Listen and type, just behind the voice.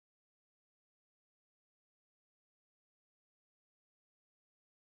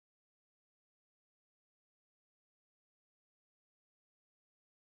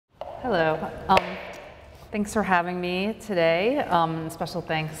Hello. Thanks for having me today. Special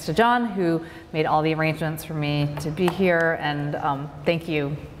thanks to John, who made all the arrangements for me to be here, and thank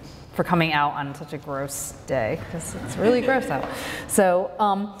you for coming out on such a gross day, because it's really gross out. So,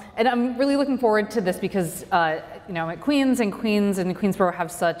 and I'm really looking forward to this because, you know, I'm at Queens and Queensborough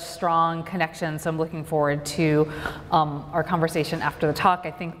have such strong connections, so I'm looking forward to our conversation after the talk.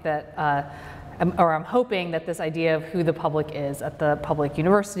 I think that I'm hoping that this idea of who the public is at the public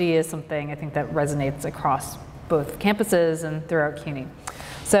university is something I think that resonates across both campuses and throughout CUNY.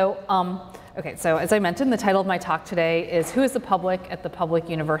 So, okay, so as I mentioned, the title of my talk today is Who is the Public at the Public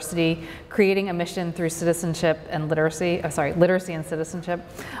University? Creating a Mission Through Citizenship and Literacy, Literacy and Citizenship.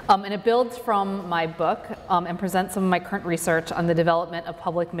 And it builds from my book and presents some of my current research on the development of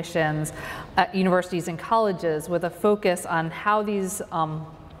public missions at universities and colleges with a focus on how these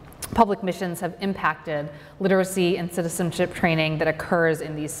public missions have impacted literacy and citizenship training that occurs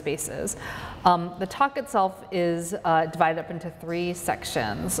in these spaces. The talk itself is divided up into 3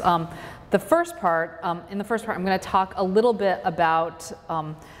 sections. In the first part, I'm going to talk a little bit about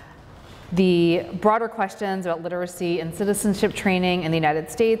the broader questions about literacy and citizenship training in the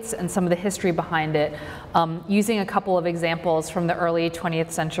United States and some of the history behind it, using a couple of examples from the early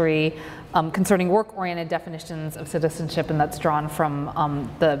 20th century concerning work-oriented definitions of citizenship, and that's drawn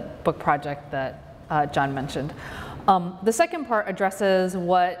from the book project that John mentioned. The second part addresses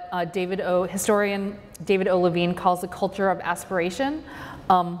what historian David O. Levine calls the culture of aspiration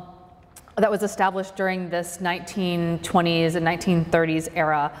that was established during this 1920s and 1930s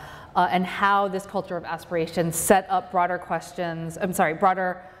era, and how this culture of aspiration set up broader questions,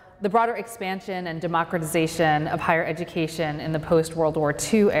 the broader expansion and democratization of higher education in the post-World War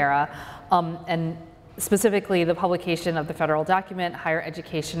II era, and specifically the publication of the federal document, Higher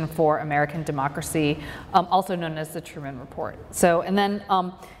Education for American Democracy, also known as the Truman Report. So, and then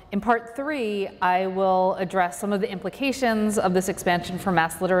in part 3, I will address some of the implications of this expansion for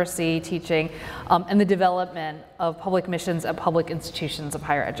mass literacy teaching and the development of public missions at public institutions of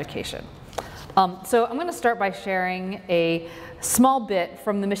higher education. So I'm going to start by sharing a small bit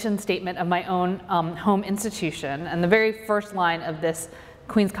from the mission statement of my own home institution. And the very first line of this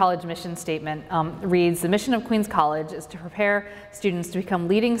Queens College mission statement reads, "The mission of Queens College is to prepare students to become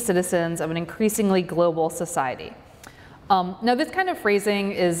leading citizens of an increasingly global society." Now, this kind of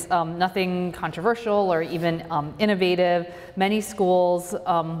phrasing is nothing controversial or even innovative. Many schools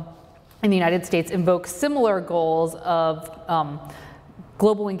in the United States invoke similar goals of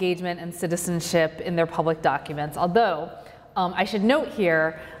global engagement and citizenship in their public documents, although I should note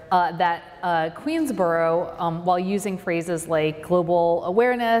here that Queensborough, while using phrases like global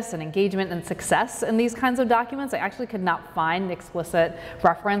awareness and engagement and success in these kinds of documents, I actually could not find an explicit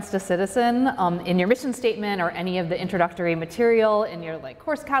reference to citizen in your mission statement or any of the introductory material in your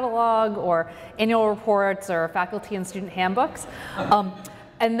course catalog or annual reports or faculty and student handbooks.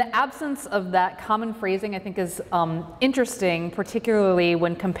 And the absence of that common phrasing, I think, is interesting, particularly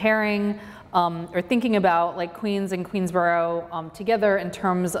when comparing or thinking about Queens and Queensborough together in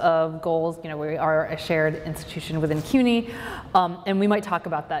terms of goals. You know, we are a shared institution within CUNY, and we might talk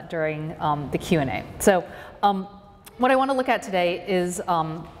about that during the Q&A. So what I want to look at today is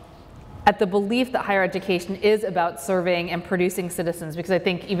at the belief that higher education is about serving and producing citizens, because I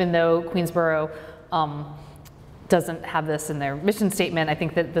think even though Queensborough doesn't have this in their mission statement, I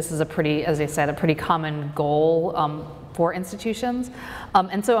think that this is a pretty, as I said, a pretty common goal for institutions.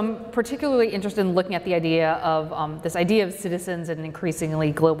 And so I'm particularly interested in looking at the idea of this idea of citizens in an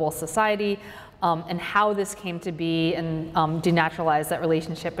increasingly global society, and how this came to be and denaturalize that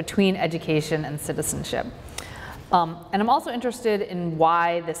relationship between education and citizenship. And I'm also interested in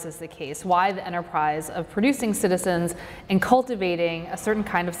why this is the case, why the enterprise of producing citizens and cultivating a certain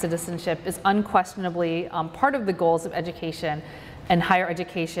kind of citizenship is unquestionably part of the goals of education and higher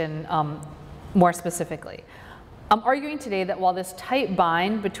education more specifically. I'm arguing today that while this tight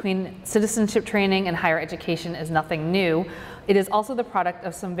bind between citizenship training and higher education is nothing new, it is also the product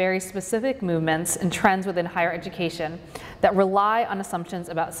of some very specific movements and trends within higher education that rely on assumptions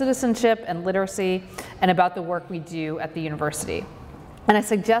about citizenship and literacy and about the work we do at the university. And I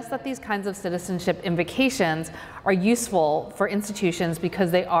suggest that these kinds of citizenship invocations are useful for institutions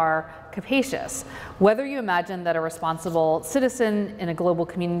because they are capacious. Whether you imagine that a responsible citizen in a global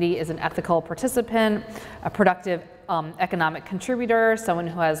community is an ethical participant, a productive economic contributor, someone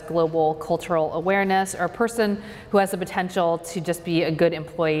who has global cultural awareness, or a person who has the potential to just be a good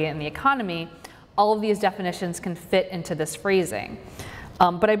employee in the economy, all of these definitions can fit into this phrasing.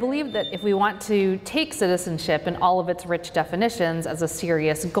 But I believe that if we want to take citizenship and all of its rich definitions as a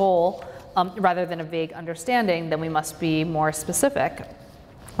serious goal, rather than a vague understanding, then we must be more specific.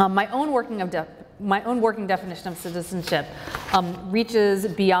 My own working definition of citizenship reaches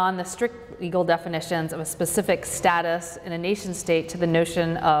beyond the strict legal definitions of a specific status in a nation state to the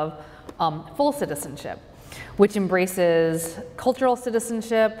notion of full citizenship, which embraces cultural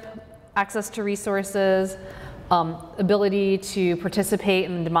citizenship, access to resources, ability to participate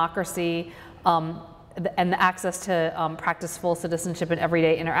in democracy, and the access to practice full citizenship in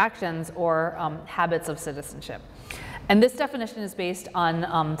everyday interactions or habits of citizenship. And this definition is based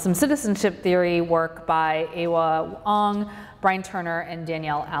on some citizenship theory work by Ewa Ong, Brian Turner, and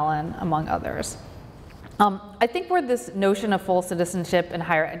Danielle Allen, among others. I think where this notion of full citizenship in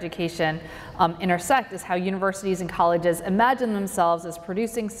higher education intersect is how universities and colleges imagine themselves as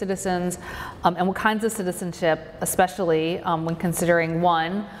producing citizens and what kinds of citizenship, especially when considering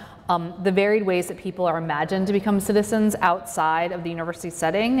one, the varied ways that people are imagined to become citizens outside of the university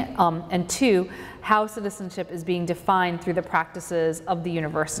setting, and two, how citizenship is being defined through the practices of the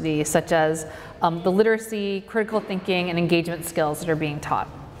university, such as the literacy, critical thinking, and engagement skills that are being taught.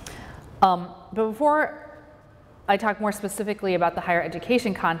 But before I talk more specifically about the higher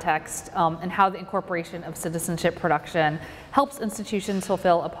education context and how the incorporation of citizenship production helps institutions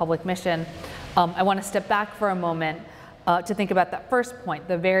fulfill a public mission, I want to step back for a moment to think about that first point,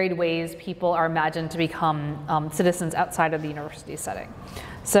 the varied ways people are imagined to become citizens outside of the university setting.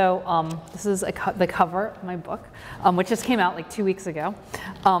 So this is the cover of my book, which just came out like 2 weeks ago.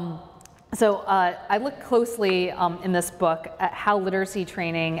 I looked closely in this book at how literacy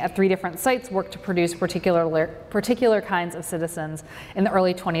training at 3 different sites worked to produce particular kinds of citizens in the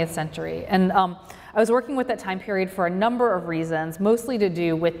early 20th century. And I was working with that time period for a number of reasons, mostly to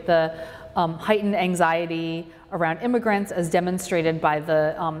do with the heightened anxiety around immigrants as demonstrated by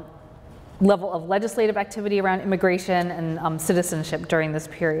the level of legislative activity around immigration and citizenship during this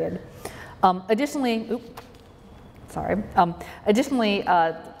period. Additionally,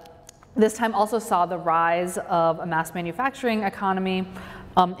 this time also saw the rise of a mass manufacturing economy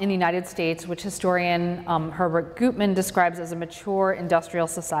in the United States, which historian Herbert Gutmann describes as a mature industrial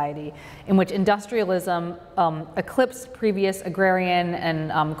society in which industrialism eclipsed previous agrarian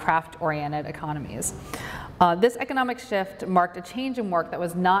and craft-oriented economies. This economic shift marked a change in work that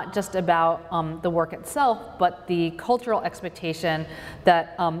was not just about the work itself, but the cultural expectation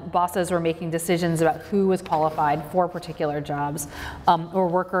that bosses were making decisions about who was qualified for particular jobs, or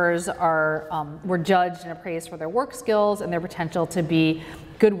workers were judged and appraised for their work skills and their potential to be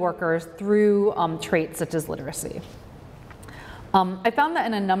good workers through traits such as literacy. I found that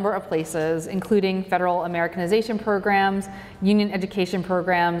in a number of places, including federal Americanization programs, union education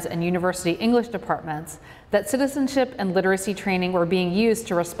programs, and university English departments, that citizenship and literacy training were being used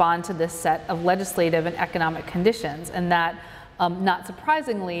to respond to this set of legislative and economic conditions, and that, not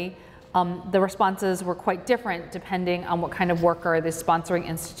surprisingly, the responses were quite different depending on what kind of worker the sponsoring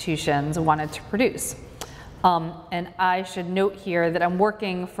institutions wanted to produce. And I should note here that I'm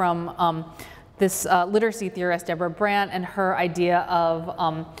working from this literacy theorist, Deborah Brandt, and her idea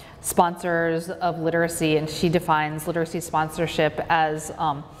of sponsors of literacy, and she defines literacy sponsorship as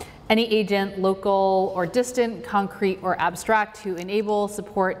any agent, local or distant, concrete or abstract, who enable,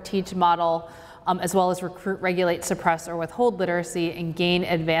 support, teach, model, as well as recruit, regulate, suppress, or withhold literacy and gain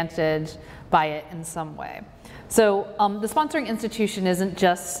advantage by it in some way. So the sponsoring institution isn't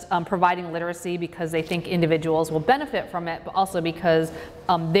just providing literacy because they think individuals will benefit from it, but also because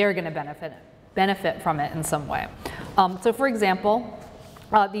they're going to benefit from it in some way. So for example,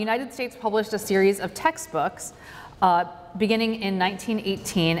 the United States published a series of textbooks beginning in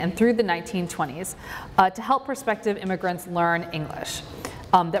 1918 and through the 1920s to help prospective immigrants learn English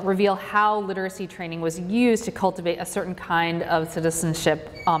that reveal how literacy training was used to cultivate a certain kind of citizenship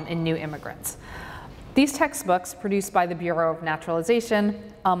in new immigrants. These textbooks, produced by the Bureau of Naturalization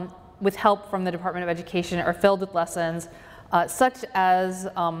with help from the Department of Education, are filled with lessons such as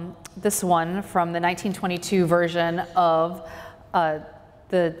this one from the 1922 version of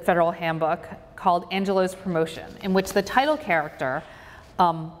the federal handbook called Angelo's Promotion, in which the title character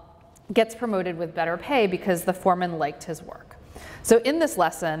gets promoted with better pay because the foreman liked his work. So in this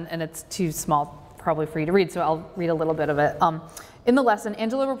lesson, and it's too small probably for you to read, so I'll read a little bit of it. In the lesson,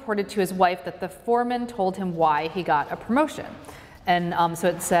 Angelo reported to his wife that the foreman told him why he got a promotion. And so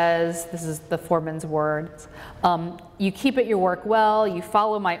it says, this is the foreman's words, you keep at your work well, you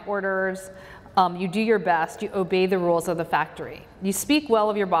follow my orders, you do your best, you obey the rules of the factory. You speak well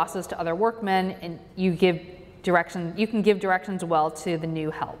of your bosses to other workmen, and you can give directions well to the new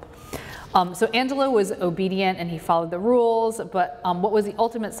help. So Angelo was obedient and he followed the rules, but what was the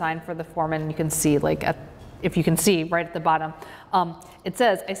ultimate sign for the foreman? You can see like at if you can see right at the bottom. It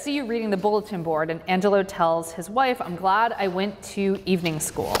says, "I see you reading the bulletin board," and Angelo tells his wife, "I'm glad I went to evening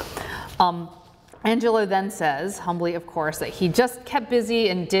school." Angelo then says, humbly of course, that he just kept busy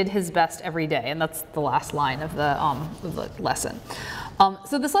and did his best every day, and that's the last line of the lesson.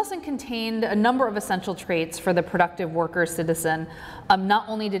 So this lesson contained a number of essential traits for the productive worker citizen. Not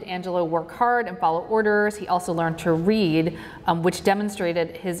only did Angelo work hard and follow orders, he also learned to read, which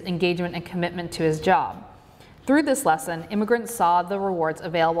demonstrated his engagement and commitment to his job. Through this lesson, immigrants saw the rewards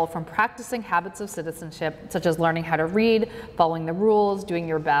available from practicing habits of citizenship, such as learning how to read, following the rules, doing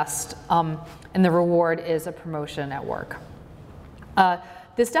your best, and the reward is a promotion at work.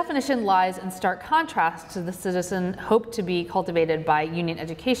 This definition lies in stark contrast to the citizen hoped to be cultivated by union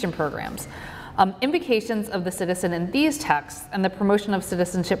education programs. Invocations of the citizen in these texts and the promotion of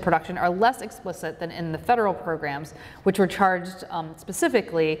citizenship production are less explicit than in the federal programs, which were charged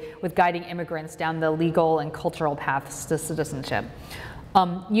specifically with guiding immigrants down the legal and cultural paths to citizenship.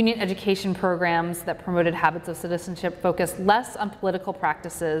 Union education programs that promoted habits of citizenship focused less on political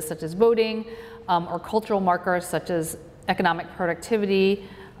practices such as voting or cultural markers such as economic productivity,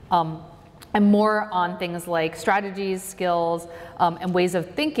 and more on things like strategies, skills, and ways of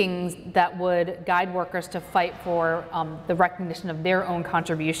thinking that would guide workers to fight for the recognition of their own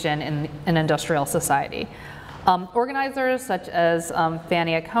contribution in an industrial society. Organizers such as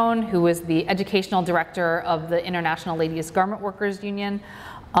Fania Cohn, who was the educational director of the International Ladies Garment Workers Union,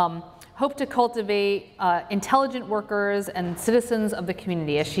 hoped to cultivate intelligent workers and citizens of the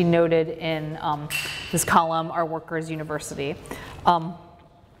community, as she noted in this column, Our Workers University.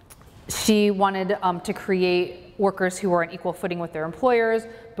 She wanted to create workers who were on equal footing with their employers,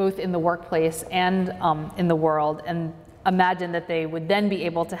 both in the workplace and in the world, and imagined that they would then be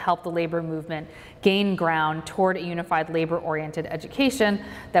able to help the labor movement gain ground toward a unified labor-oriented education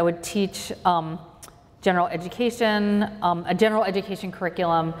that would teach general education, a general education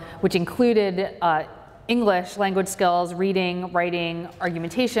curriculum, which included English, language skills, reading, writing,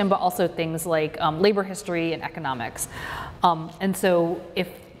 argumentation, but also things like labor history and economics. And so if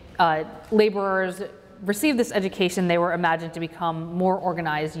laborers received this education, they were imagined to become more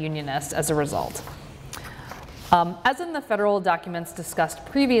organized unionists as a result. As in the federal documents discussed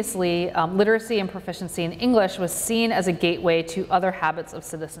previously, literacy and proficiency in English was seen as a gateway to other habits of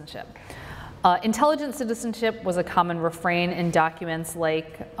citizenship. Intelligent citizenship was a common refrain in documents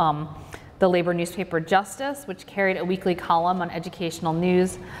like the labor newspaper Justice, which carried a weekly column on educational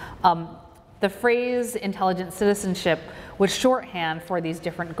news. The phrase intelligent citizenship was shorthand for these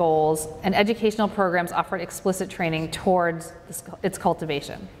different goals, and educational programs offered explicit training towards its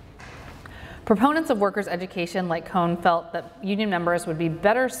cultivation. Proponents of workers' education like Cohn felt that union members would be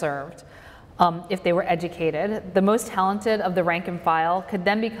better served if they were educated. The most talented of the rank and file could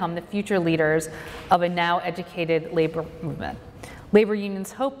then become the future leaders of a now educated labor movement. Labor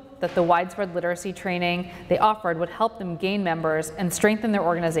unions hoped that the widespread literacy training they offered would help them gain members and strengthen their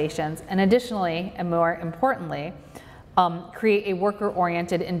organizations, and additionally, and more importantly, create a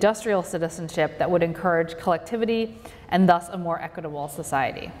worker-oriented industrial citizenship that would encourage collectivity and thus a more equitable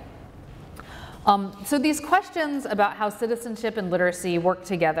society. So these questions about how citizenship and literacy work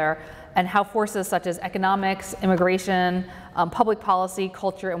together and how forces such as economics, immigration, public policy,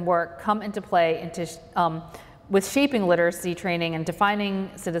 culture, and work come into play with shaping literacy training and defining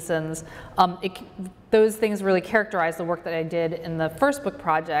citizens, those things really characterize the work that I did in the first book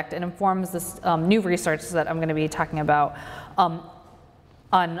project and informs this new research that I'm going to be talking about on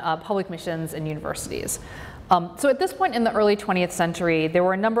public missions and universities. So at this point in the early 20th century, there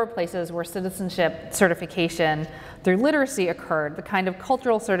were a number of places where citizenship certification through literacy occurred, the kind of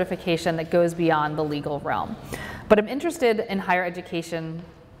cultural certification that goes beyond the legal realm. But I'm interested in higher education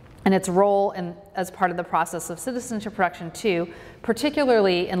and its role as part of the process of citizenship production too,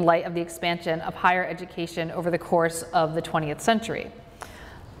 particularly in light of the expansion of higher education over the course of the 20th century.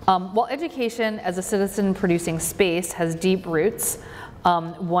 While education as a citizen-producing space has deep roots,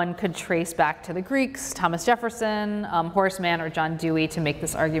 one could trace back to the Greeks, Thomas Jefferson, Horace Mann, or John Dewey to make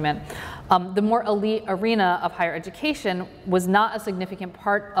this argument. The more elite arena of higher education was not a significant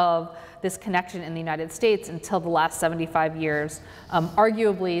part of this connection in the United States until the last 75 years,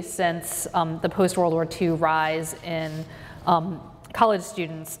 arguably since the post-World War II rise in college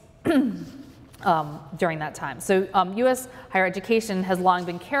students during that time. So US higher education has long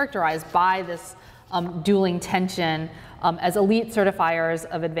been characterized by this dueling tension as elite certifiers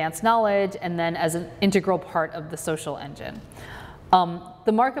of advanced knowledge and then as an integral part of the social engine.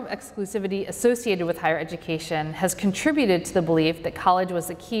 The mark of exclusivity associated with higher education has contributed to the belief that college was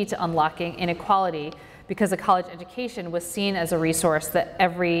the key to unlocking inequality because a college education was seen as a resource that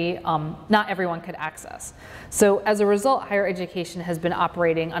not everyone could access. So as a result, higher education has been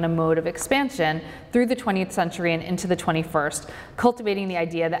operating on a mode of expansion through the 20th century and into the 21st, cultivating the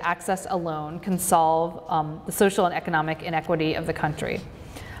idea that access alone can solve the social and economic inequity of the country.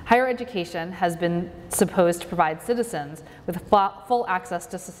 Higher education has been supposed to provide citizens with full access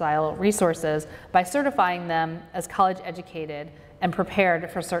to societal resources by certifying them as college educated and prepared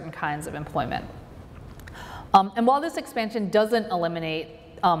for certain kinds of employment. And while this expansion doesn't eliminate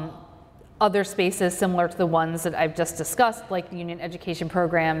other spaces similar to the ones that I've just discussed, like union education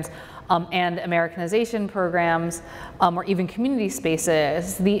programs and Americanization programs, or even community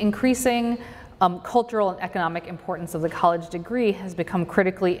spaces, the increasing cultural and economic importance of the college degree has become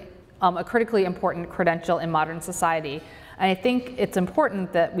a critically important credential in modern society. And I think it's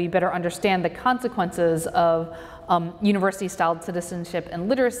important that we better understand the consequences of university-styled citizenship and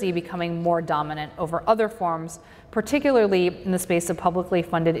literacy becoming more dominant over other forms, particularly in the space of publicly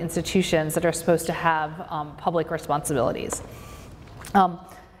funded institutions that are supposed to have public responsibilities.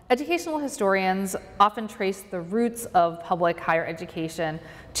 Educational historians often trace the roots of public higher education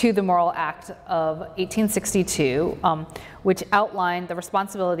to the Morrill Act of 1862, which outlined the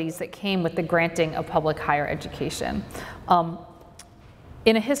responsibilities that came with the granting of public higher education.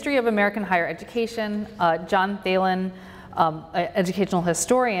 In A History of American Higher Education, John Thalen, an educational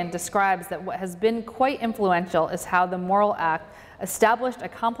historian, describes that what has been quite influential is how the Morrill Act established a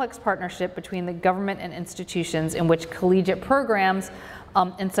complex partnership between the government and institutions in which collegiate programs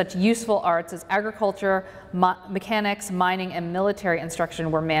in such useful arts as agriculture, mechanics, mining, and military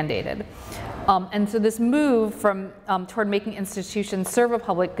instruction were mandated. And so this move toward making institutions serve a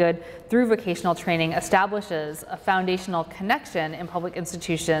public good through vocational training establishes a foundational connection in public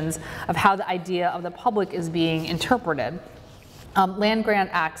institutions of how the idea of the public is being interpreted. Land-grant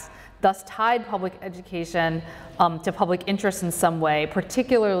acts thus tied public education to public interest in some way,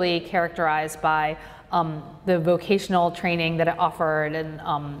 particularly characterized by the vocational training that it offered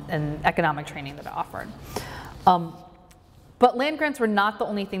and economic training that it offered. But land grants were not the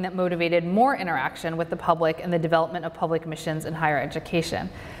only thing that motivated more interaction with the public and the development of public missions in higher education.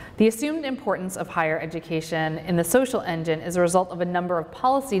 The assumed importance of higher education in the social engine is a result of a number of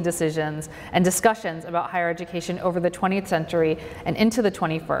policy decisions and discussions about higher education over the 20th century and into the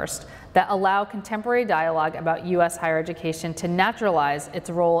 21st that allow contemporary dialogue about US higher education to naturalize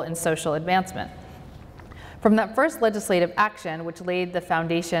its role in social advancement. From that first legislative action, which laid the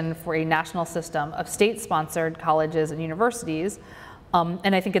foundation for a national system of state-sponsored colleges and universities,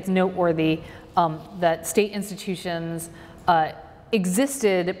 and I think it's noteworthy that state institutions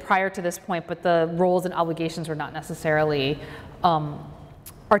existed prior to this point, but the roles and obligations were not necessarily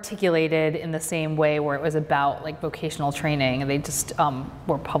articulated in the same way where it was about like vocational training, and they just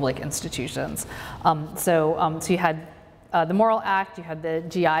were public institutions. So you had the Morrill Act, you had the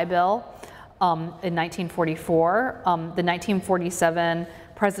GI Bill, in 1944, the 1947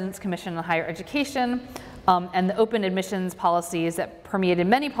 President's Commission on Higher Education, and the open admissions policies that permeated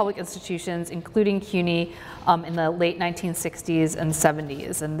many public institutions, including CUNY, in the late 1960s and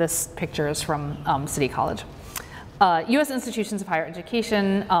 70s. And this picture is from City College. US institutions of higher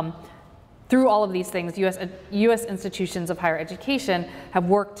education, through all of these things, US institutions of higher education have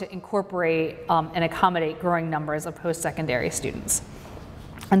worked to incorporate and accommodate growing numbers of post-secondary students.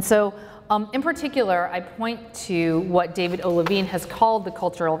 And so, in particular, I point to what David O. Levine has called the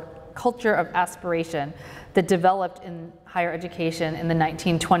culture of aspiration that developed in higher education in the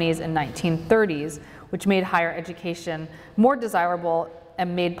 1920s and 1930s, which made higher education more desirable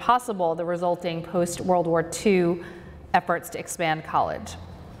and made possible the resulting post-World War II efforts to expand college.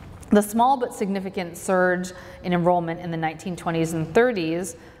 The small but significant surge in enrollment in the 1920s and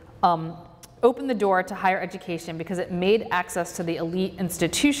 30s opened the door to higher education because it made access to the elite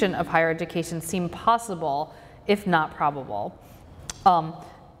institution of higher education seem possible, if not probable.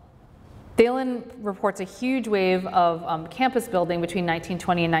 Thalen reports a huge wave of campus building between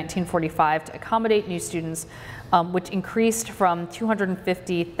 1920 and 1945 to accommodate new students, which increased from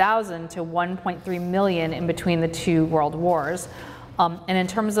 250,000 to 1.3 million in between the two world wars. And in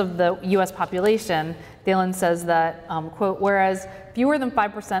terms of the US population, Thalen says that, quote, whereas fewer than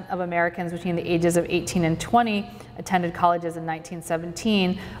 5% of Americans between the ages of 18 and 20 attended colleges in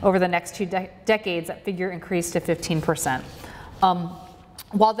 1917, over the next two decades, that figure increased to 15%.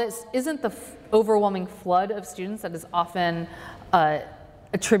 While this isn't the overwhelming flood of students that is often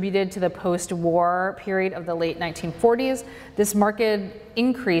attributed to the post-war period of the late 1940s, this marked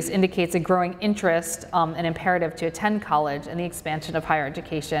increase indicates a growing interest and imperative to attend college and the expansion of higher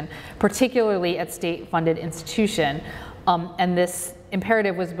education, particularly at state-funded institutions, And this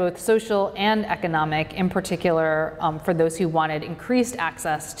imperative was both social and economic, in particular for those who wanted increased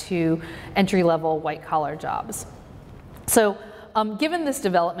access to entry-level white-collar jobs. So given this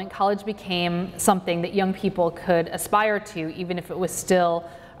development, college became something that young people could aspire to, even if it was still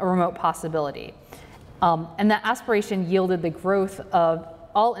a remote possibility. And that aspiration yielded the growth of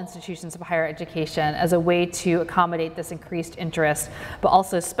all institutions of higher education as a way to accommodate this increased interest, but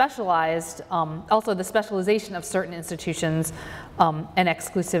also also the specialization of certain institutions and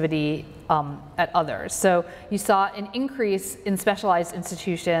exclusivity at others. So you saw an increase in specialized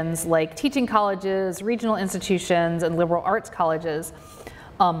institutions like teaching colleges, regional institutions, and liberal arts colleges.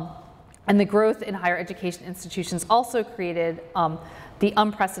 And the growth in higher education institutions also created the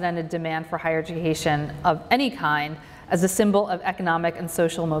unprecedented demand for higher education of any kind as a symbol of economic and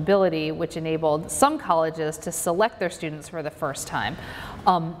social mobility, which enabled some colleges to select their students for the first time.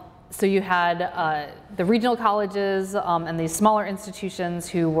 So you had the regional colleges and these smaller institutions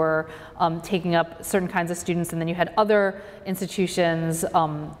who were taking up certain kinds of students, and then you had other institutions,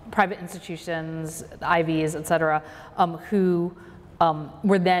 private institutions, the Ivies, et cetera, who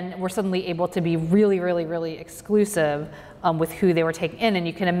were suddenly able to be really, really, really exclusive with who they were taking in. And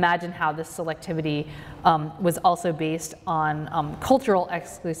you can imagine how this selectivity was also based on cultural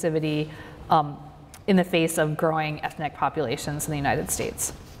exclusivity in the face of growing ethnic populations in the United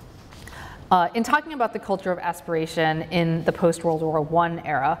States. In talking about the culture of aspiration in the post-World War I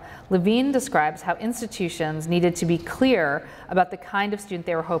era, Levine describes how institutions needed to be clear about the kind of student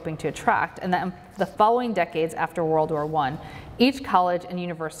they were hoping to attract, and that in the following decades after World War I, each college and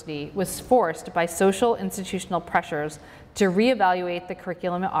university was forced by social institutional pressures to reevaluate the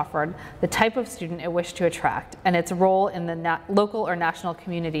curriculum it offered, the type of student it wished to attract, and its role in the local or national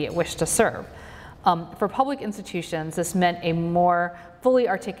community it wished to serve. For public institutions, this meant a more fully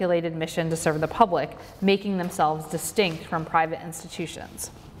articulated mission to serve the public, making themselves distinct from private institutions.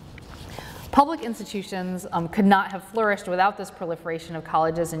 Public institutions could not have flourished without this proliferation of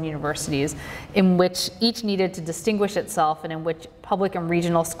colleges and universities, in which each needed to distinguish itself and in which public and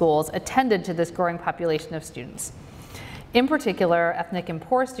regional schools attended to this growing population of students. In particular, ethnic and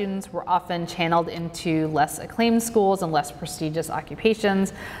poor students were often channeled into less acclaimed schools and less prestigious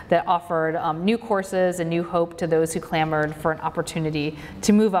occupations that offered new courses and new hope to those who clamored for an opportunity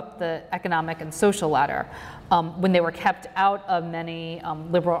to move up the economic and social ladder, when they were kept out of many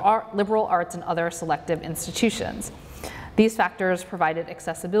liberal arts and other selective institutions. These factors provided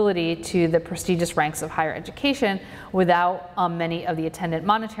accessibility to the prestigious ranks of higher education without many of the attendant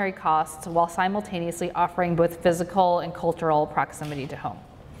monetary costs, while simultaneously offering both physical and cultural proximity to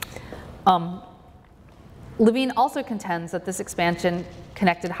home. Levine also contends that this expansion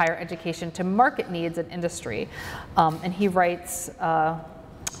connected higher education to market needs and industry. And he writes,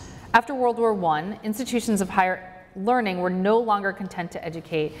 after World War I, institutions of higher learning were no longer content to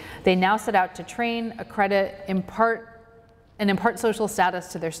educate. They now set out to train, accredit, impart social status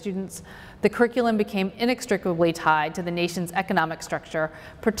to their students. The curriculum became inextricably tied to the nation's economic structure,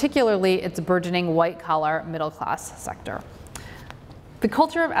 particularly its burgeoning white-collar middle-class sector. The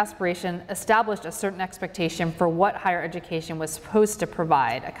culture of aspiration established a certain expectation for what higher education was supposed to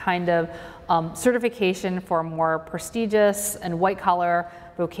provide, a kind of certification for more prestigious and white-collar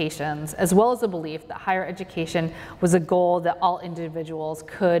vocations, as well as a belief that higher education was a goal that all individuals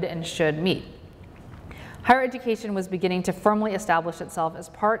could and should meet. Higher education was beginning to firmly establish itself as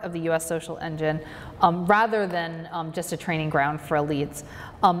part of the US social engine rather than just a training ground for elites,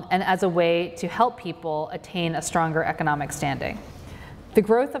 and as a way to help people attain a stronger economic standing. The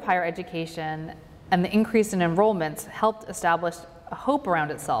growth of higher education and the increase in enrollments helped establish a hope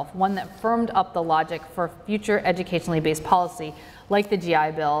around itself, one that firmed up the logic for future educationally based policy, like the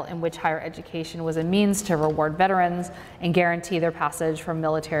GI Bill, in which higher education was a means to reward veterans and guarantee their passage from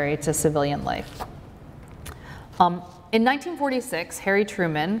military to civilian life. In 1946, Harry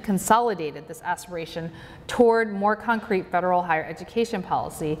Truman consolidated this aspiration toward more concrete federal higher education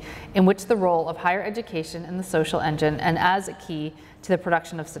policy, in which the role of higher education in the social engine and as a key to the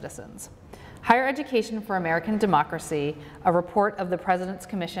production of citizens. Higher Education for American Democracy, a report of the President's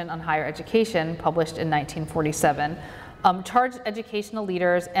Commission on Higher Education published in 1947, charged educational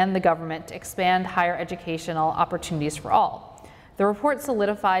leaders and the government to expand higher educational opportunities for all. The report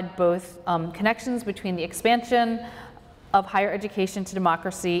solidified both connections between the expansion of higher education to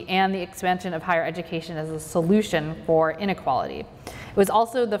democracy and the expansion of higher education as a solution for inequality. It was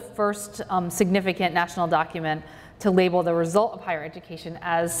also the first significant national document to label the result of higher education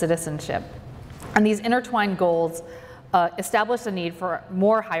as citizenship. And these intertwined goals established a need for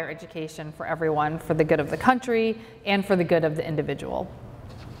more higher education for everyone, for the good of the country and for the good of the individual.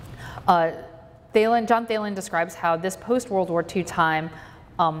 John Thalen describes how this post-World War II time,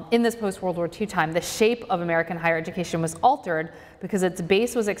 in this post-World War II time, the shape of American higher education was altered because its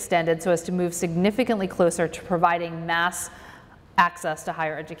base was extended so as to move significantly closer to providing mass access to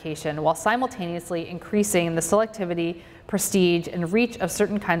higher education while simultaneously increasing the selectivity, prestige, and reach of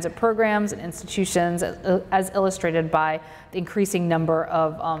certain kinds of programs and institutions as illustrated by the increasing number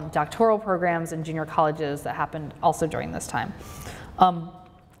of doctoral programs and junior colleges that happened also during this time.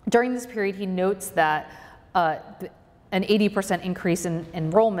 During this period, he notes that an 80% increase in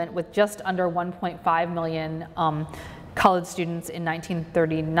enrollment with just under 1.5 million college students in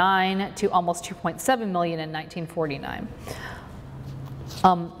 1939 to almost 2.7 million in 1949.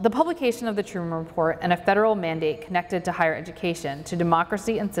 The publication of the Truman Report and a federal mandate connected to higher education, to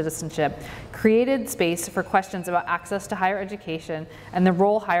democracy and citizenship, created space for questions about access to higher education and the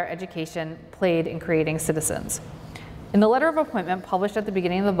role higher education played in creating citizens. In the letter of appointment published at the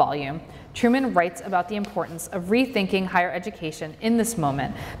beginning of the volume, Truman writes about the importance of rethinking higher education in this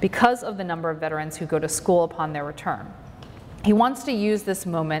moment because of the number of veterans who go to school upon their return. He wants to use this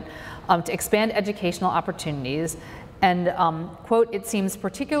moment to expand educational opportunities and, quote, "It seems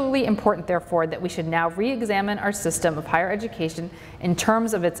particularly important, therefore, that we should now re-examine our system of higher education in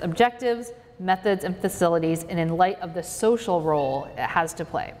terms of its objectives, methods, and facilities, and in light of the social role it has to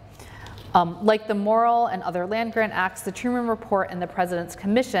play." Like the Morrill and other land-grant acts, the Truman Report and the President's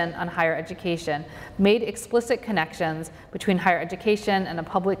Commission on Higher Education made explicit connections between higher education and a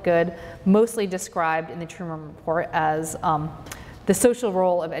public good, mostly described in the Truman Report as the social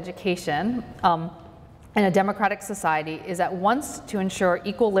role of education in a democratic society is at once to ensure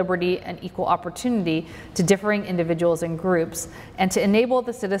equal liberty and equal opportunity to differing individuals and groups, and to enable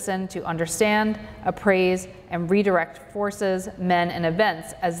the citizen to understand, appraise, and redirect forces, men, and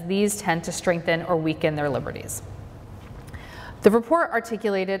events as these tend to strengthen or weaken their liberties. The report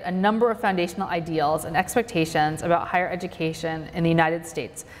articulated a number of foundational ideals and expectations about higher education in the United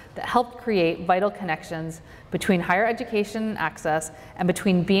States that helped create vital connections between higher education and access and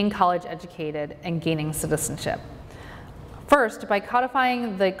between being college educated and gaining citizenship. First, by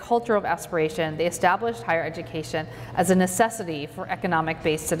codifying the culture of aspiration, they established higher education as a necessity for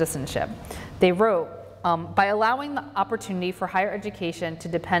economic-based citizenship. They wrote, by allowing the opportunity for higher education to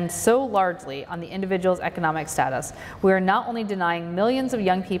depend so largely on the individual's economic status, we are not only denying millions of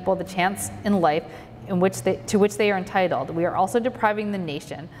young people the chance in life to which they are entitled, we are also depriving the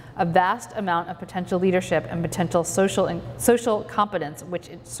nation a vast amount of potential leadership and potential social competence which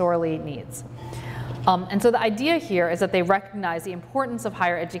it sorely needs. And so the idea here is that they recognize the importance of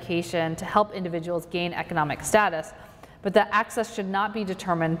higher education to help individuals gain economic status, but that access should not be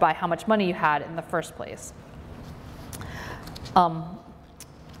determined by how much money you had in the first place.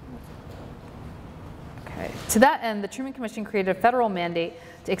 To that end, the Truman Commission created a federal mandate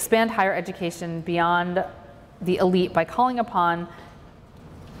to expand higher education beyond the elite by calling upon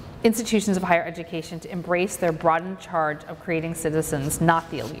institutions of higher education to embrace their broadened charge of creating citizens, not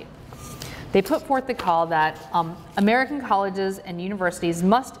the elite. They put forth the call that American colleges and universities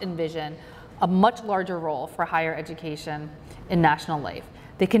must envision a much larger role for higher education in national life.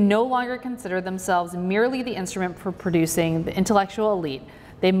 They can no longer consider themselves merely the instrument for producing the intellectual elite.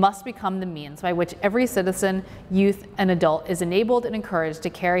 They must become the means by which every citizen, youth, and adult is enabled and encouraged to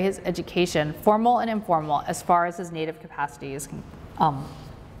carry his education, formal and informal, as far as his native capacities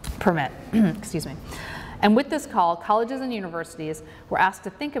permit. Excuse me. And with this call, colleges and universities were asked to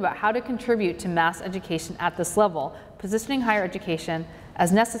think about how to contribute to mass education at this level, positioning higher education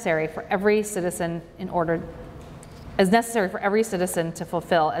as necessary for every citizen to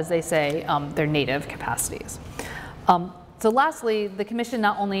fulfill, as they say, their native capacities. So lastly, the Commission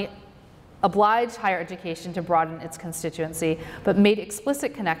not only obliged higher education to broaden its constituency, but made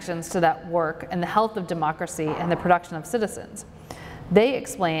explicit connections to that work and the health of democracy and the production of citizens. They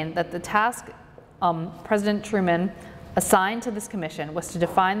explained that the task President Truman assigned to this commission was to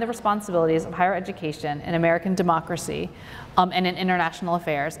define the responsibilities of higher education in American democracy and in international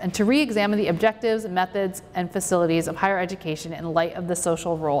affairs, and to re-examine the objectives, methods, and facilities of higher education in light of the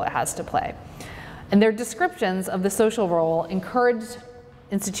social role it has to play. And their descriptions of the social role encouraged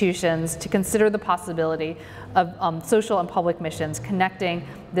institutions to consider the possibility of social and public missions, connecting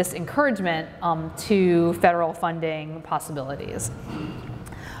this encouragement to federal funding possibilities.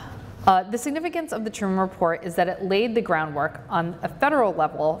 The significance of the Truman Report is that it laid the groundwork on a federal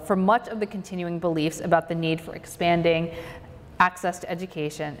level for much of the continuing beliefs about the need for expanding access to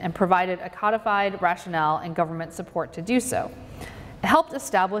education and provided a codified rationale and government support to do so. It helped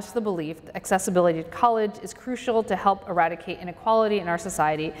establish the belief that accessibility to college is crucial to help eradicate inequality in our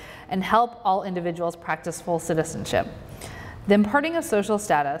society and help all individuals practice full citizenship. The imparting of social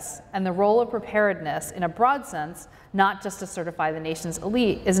status and the role of preparedness in a broad sense, not just to certify the nation's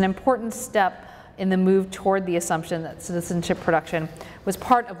elite, is an important step in the move toward the assumption that citizenship production was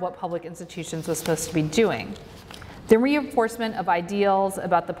part of what public institutions was supposed to be doing. The reinforcement of ideals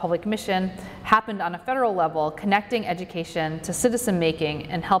about the public mission happened on a federal level, connecting education to citizen making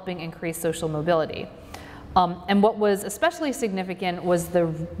and helping increase social mobility. And what was especially significant was the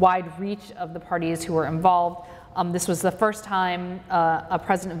wide reach of the parties who were involved. This was the first time a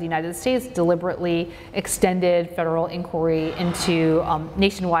president of the United States deliberately extended federal inquiry into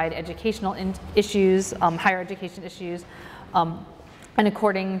nationwide educational issues, higher education issues. And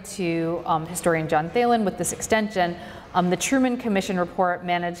according to historian John Thalen, with this extension, the Truman Commission report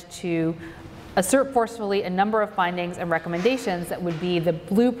managed to assert forcefully a number of findings and recommendations that would be the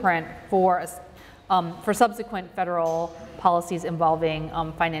blueprint for subsequent federal policies involving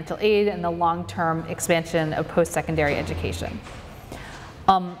financial aid and the long-term expansion of post-secondary education.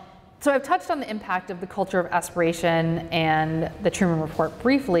 So I've touched on the impact of the culture of aspiration and the Truman Report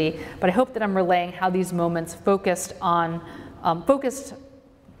briefly, but I hope that I'm relaying how these moments focused higher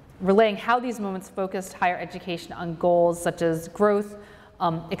education on goals such as growth,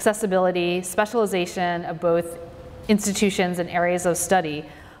 accessibility, specialization of both institutions and areas of study,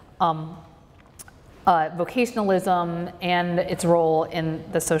 vocationalism, and its role in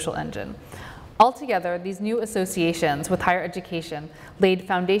the social engine. Altogether, these new associations with higher education laid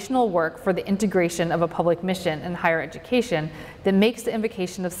foundational work for the integration of a public mission in higher education that makes the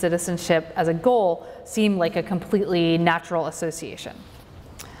invocation of citizenship as a goal seem like a completely natural association.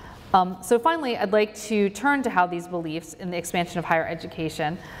 So finally, I'd like to turn to how these beliefs in the expansion of higher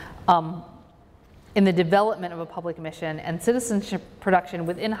education, in the development of a public mission and citizenship production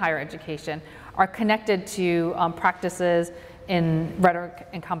within higher education are connected to practices in rhetoric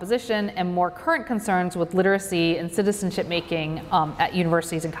and composition and more current concerns with literacy and citizenship making at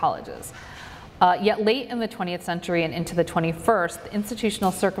universities and colleges. Yet late in the 20th century and into the 21st, the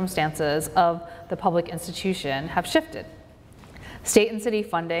institutional circumstances of the public institution have shifted. State and city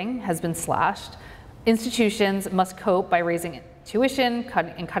funding has been slashed. Institutions must cope by raising tuition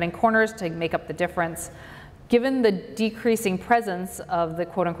and cutting corners to make up the difference. Given the decreasing presence of the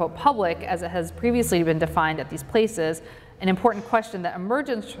quote-unquote public as it has previously been defined at these places, an important question that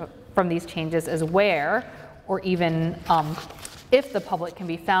emerges from these changes is where, or even if the public can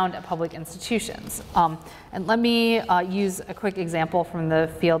be found at public institutions. And let me use a quick example from the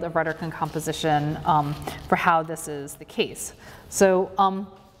field of rhetoric and composition for how this is the case. So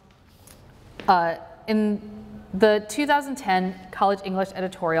in the 2010 College English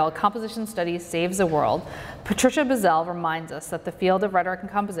editorial, Composition Studies Saves the World, Patricia Bazell reminds us that the field of rhetoric and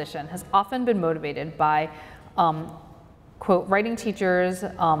composition has often been motivated by, quote, writing teachers'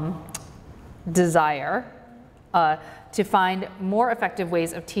 desire to find more effective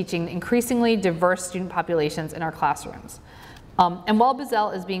ways of teaching increasingly diverse student populations in our classrooms. And while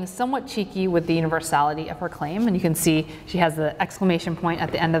Bazell is being somewhat cheeky with the universality of her claim, and you can see she has the exclamation point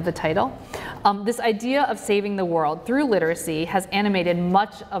at the end of the title, this idea of saving the world through literacy has animated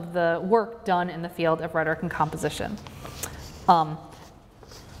much of the work done in the field of rhetoric and composition.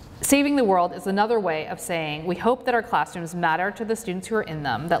 Saving the world is another way of saying we hope that our classrooms matter to the students who are in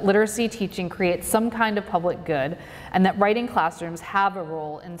them, that literacy teaching creates some kind of public good, and that writing classrooms have a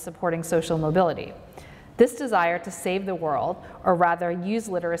role in supporting social mobility. This desire to save the world, or rather use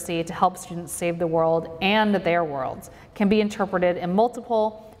literacy to help students save the world and their worlds, can be interpreted in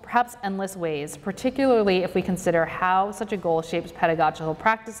multiple, perhaps endless ways, particularly if we consider how such a goal shapes pedagogical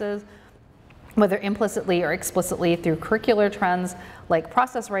practices, whether implicitly or explicitly through curricular trends like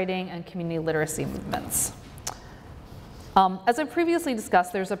process writing and community literacy movements. As I previously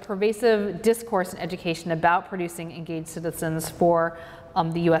discussed, there's a pervasive discourse in education about producing engaged citizens for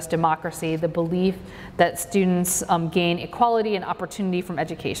the US democracy, the belief that students gain equality and opportunity from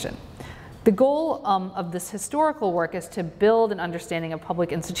education. The goal of this historical work is to build an understanding of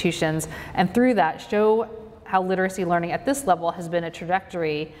public institutions and through that show how literacy learning at this level has been a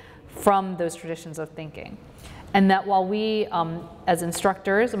trajectory from those traditions of thinking. And that while we, as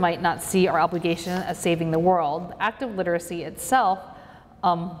instructors, might not see our obligation as saving the world, the act of literacy itself,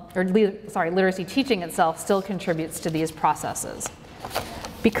 literacy teaching itself still contributes to these processes.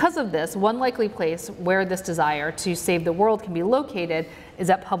 Because of this, one likely place where this desire to save the world can be located is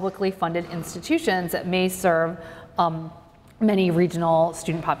at publicly funded institutions that may serve many regional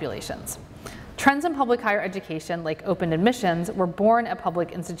student populations. Trends in public higher education, like open admissions, were born at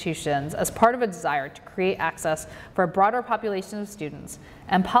public institutions as part of a desire to create access for a broader population of students,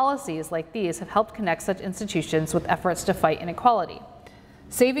 and policies like these have helped connect such institutions with efforts to fight inequality.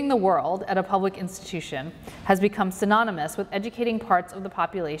 Saving the world at a public institution has become synonymous with educating parts of the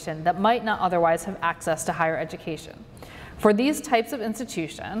population that might not otherwise have access to higher education. For these types of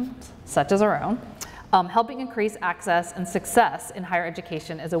institutions, such as our own, helping increase access and success in higher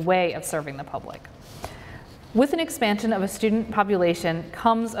education is a way of serving the public. With an expansion of a student population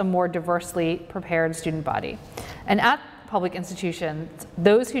comes a more diversely prepared student body. And at public institutions,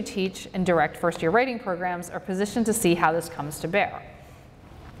 those who teach and direct first-year writing programs are positioned to see how this comes to bear.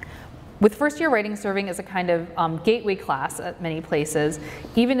 With first-year writing serving as a kind of gateway class at many places,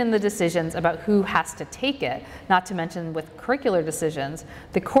 even in the decisions about who has to take it, not to mention with curricular decisions,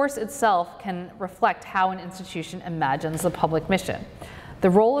 the course itself can reflect how an institution imagines the public mission. The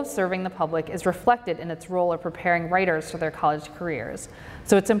role of serving the public is reflected in its role of preparing writers for their college careers.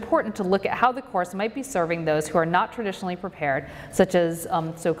 So it's important to look at how the course might be serving those who are not traditionally prepared, such as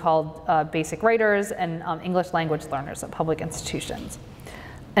so-called basic writers and English language learners at public institutions.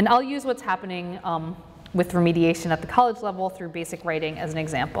 And I'll use what's happening with remediation at the college level through basic writing as an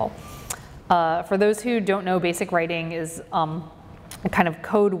example. For those who don't know, basic writing is a kind of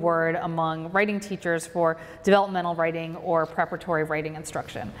code word among writing teachers for developmental writing or preparatory writing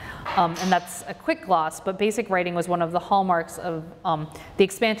instruction. And that's a quick gloss, but basic writing was one of the hallmarks of the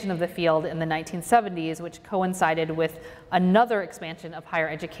expansion of the field in the 1970s, which coincided with another expansion of higher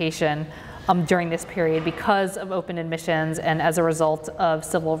education during this period because of open admissions and as a result of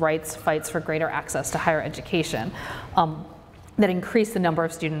civil rights fights for greater access to higher education. That increased the number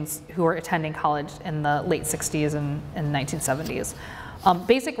of students who were attending college in the late 60s and 1970s.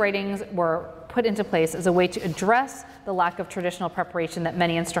 Basic writings were put into place as a way to address the lack of traditional preparation that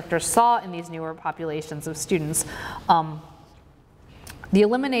many instructors saw in these newer populations of students. The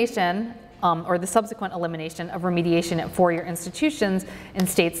elimination or the subsequent elimination of remediation at four-year institutions in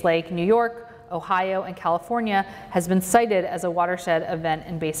states like New York, Ohio, and California has been cited as a watershed event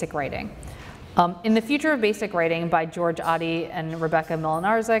in basic writing. In The Future of Basic Writing by George Oddie and Rebecca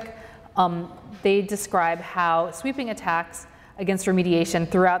Milanarczyk, they describe how sweeping attacks against remediation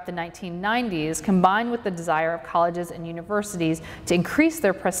throughout the 1990s, combined with the desire of colleges and universities to increase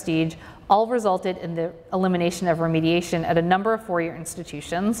their prestige, all resulted in the elimination of remediation at a number of four-year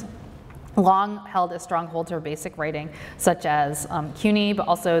institutions, long held as strongholds for basic writing, such as CUNY, but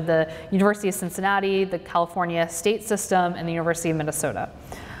also the University of Cincinnati, the California State System, and the University of Minnesota.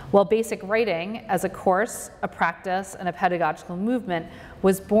 While basic writing as a course, a practice, and a pedagogical movement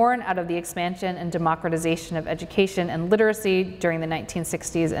was born out of the expansion and democratization of education and literacy during the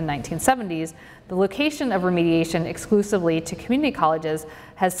 1960s and 1970s, the location of remediation exclusively to community colleges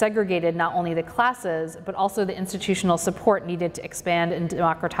has segregated not only the classes, but also the institutional support needed to expand and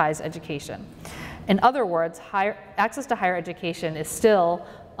democratize education. In other words, access to higher education is still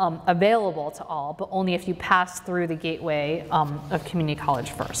available to all, but only if you pass through the gateway of community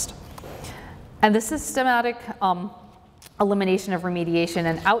college first. And the systematic elimination of remediation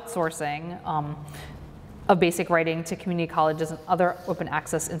and outsourcing of basic writing to community colleges and other open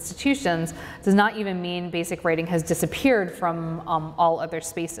access institutions does not even mean basic writing has disappeared from all other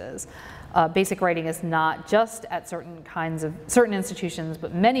spaces. Basic writing is not just at certain institutions,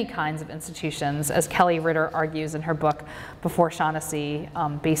 but many kinds of institutions, as Kelly Ritter argues in her book Before Shaughnessy,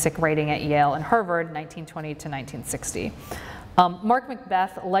 Basic Writing at Yale and Harvard, 1920 to 1960. Mark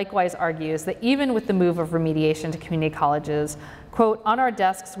Macbeth likewise argues that even with the move of remediation to community colleges, quote, on our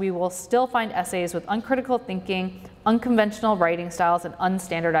desks we will still find essays with uncritical thinking, unconventional writing styles, and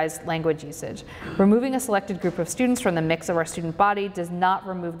unstandardized language usage. Removing a selected group of students from the mix of our student body does not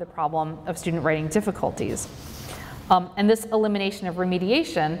remove the problem of student writing difficulties. And this elimination of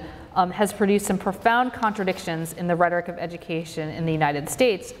remediation has produced some profound contradictions in the rhetoric of education in the United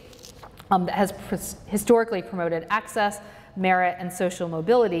States that has historically promoted access, merit, and social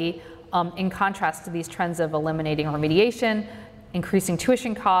mobility in contrast to these trends of eliminating remediation, increasing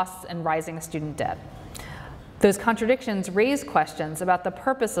tuition costs, and rising student debt. Those contradictions raise questions about the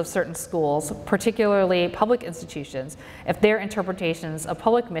purpose of certain schools, particularly public institutions, if their interpretations of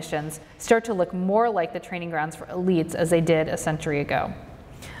public missions start to look more like the training grounds for elites as they did a century ago.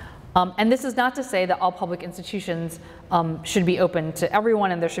 And this is not to say that all public institutions should be open to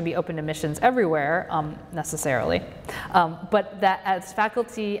everyone and there should be open admissions everywhere, necessarily. But that as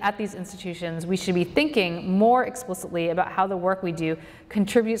faculty at these institutions, we should be thinking more explicitly about how the work we do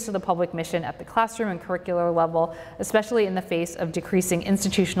contributes to the public mission at the classroom and curricular level, especially in the face of decreasing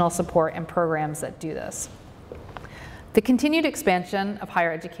institutional support and programs that do this. The continued expansion of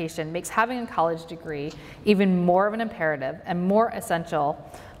higher education makes having a college degree even more of an imperative and more essential,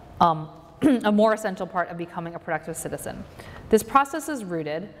 a more essential part of becoming a productive citizen. This process is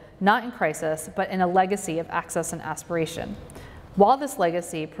rooted, not in crisis, but in a legacy of access and aspiration. While this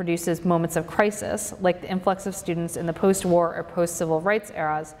legacy produces moments of crisis, like the influx of students in the post-war or post-civil rights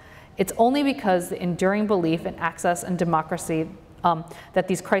eras, it's only because the enduring belief in access and democracy that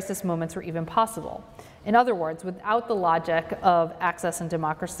these crisis moments were even possible. In other words, without the logic of access and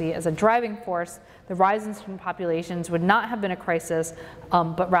democracy as a driving force, the rise in student populations would not have been a crisis,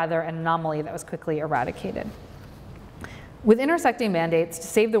 but rather an anomaly that was quickly eradicated. With intersecting mandates to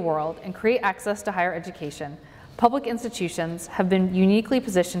save the world and create access to higher education, public institutions have been uniquely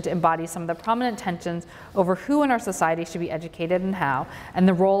positioned to embody some of the prominent tensions over who in our society should be educated and how, and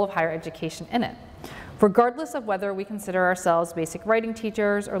the role of higher education in it. Regardless of whether we consider ourselves basic writing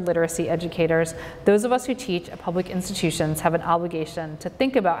teachers or literacy educators, those of us who teach at public institutions have an obligation to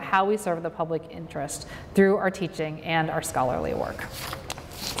think about how we serve the public interest through our teaching and our scholarly work.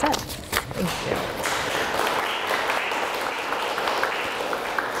 That's it. Thank you.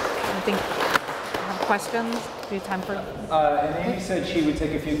 I think we have questions. Do you have time for? And Amy said she would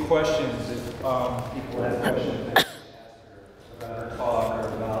take a few questions if people had questions they could ask her about her talk or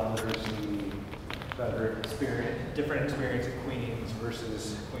about literacy, about her experience, different experience at Queens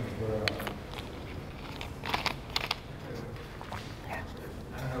versus Queensborough.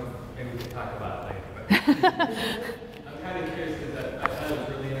 I don't know, maybe we can talk about it later, but I'm kind of curious because I thought it was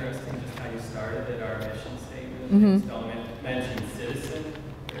really interesting just how you started at our mission statement. Don't mention citizen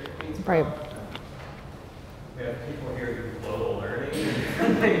here at Queensborough. Right. We have people here who do global learning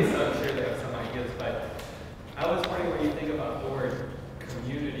and things, so I'm sure they have some ideas, but I was wondering what you think about the word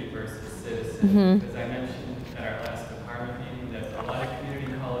community versus citizen, because I mentioned at our last department meeting that a lot of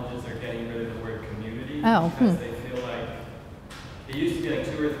community colleges are getting rid of the word community because they feel like it used to be like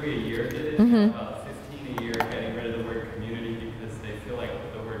 2 or 3 a year did it, about 15 a year getting rid of the word community because they feel like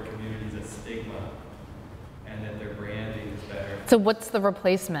the word community is a stigma and that their branding is better. So what's the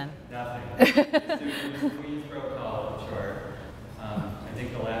replacement? Nothing. It's Queensborough College, or I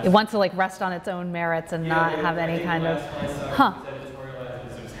think the last. It wants to like rest on its own merits and not have any kind of.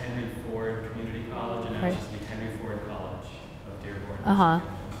 Editorialized it was Henry Ford Community College, and now it's just Henry Ford College of Dearborn.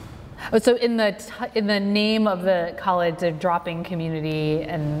 Oh, so in the name of the college, they're dropping community,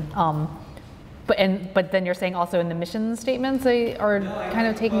 and but then you're saying also in the mission statements they are kind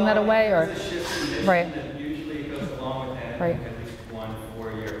of taking that away, or there's a shift in mission that usually goes along with that. Right. At least 1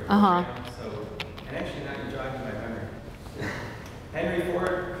 4-year program. So, and actually, now you're jogging my memory. Henry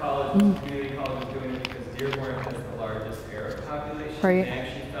Ford College, Community College, is doing it because Dearborn has the largest Arab population. Right. They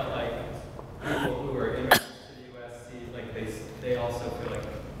actually felt like people who are immigrants to the USC, like they also feel like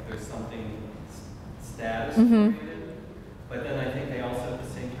there's something status oriented. But then I think they also at the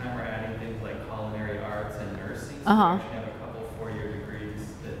same time are adding things like culinary arts and nursing. So they actually have a couple 4-year degrees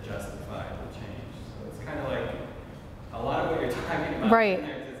that justify the change. So it's kind of like a lot of what you're talking about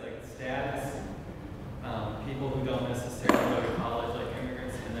is like status, people who don't necessarily go to college like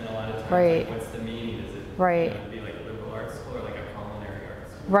immigrants, and then a lot of times like, what's the meaning? Is it be like a liberal arts school or like a culinary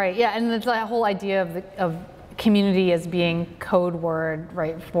arts school? Right, yeah, and it's that whole idea of community as being code word,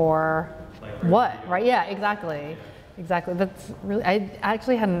 right, for like what, right? Yeah, exactly. Exactly. That's really, I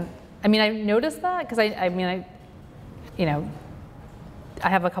actually hadn't, I mean, I noticed that because I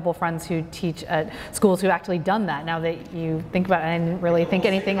have a couple friends who teach at schools who actually done that. Now that you think about it, I didn't really think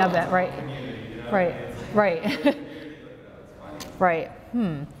anything of it, right? Right. Right.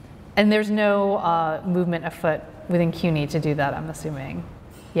 And there's no movement afoot within CUNY to do that, I'm assuming,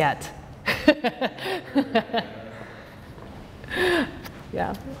 yet.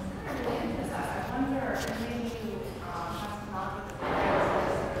 Yeah.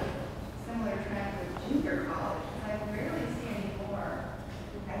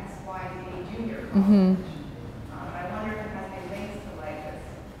 I wonder if it has any links to like this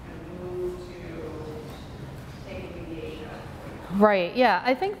move to take mediation. Right. Yeah.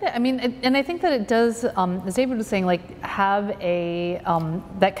 I think that. I mean, and I think that it does. As David was saying, like have a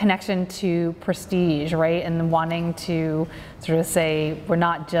that connection to prestige, right? And wanting to sort of say we're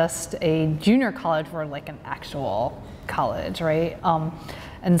not just a junior college, we're like an actual college, right?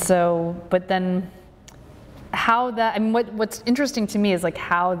 And so, but then how that. I mean, what's interesting to me is like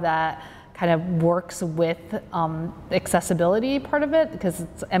how that kind of works with the accessibility part of it, because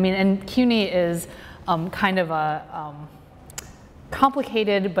it's, I mean, and CUNY is kind of a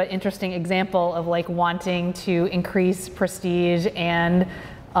complicated but interesting example of like wanting to increase prestige and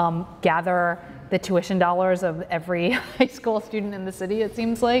gather the tuition dollars of every high school student in the city, it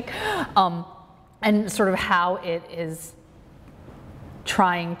seems like, and sort of how it is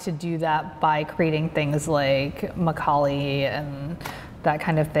trying to do that by creating things like Macaulay and that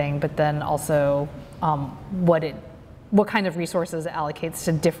kind of thing, but then also what kind of resources it allocates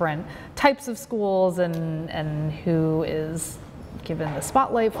to different types of schools and who is given the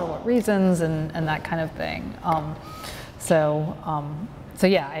spotlight, for what reasons, and that kind of thing. So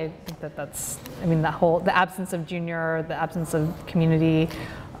yeah, I think that's, I mean, the absence of junior, the absence of community,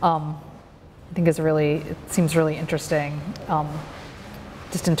 I think it seems really interesting,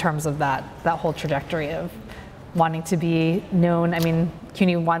 just in terms of that whole trajectory of wanting to be known. I mean,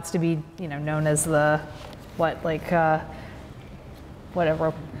 CUNY wants to be, known as the,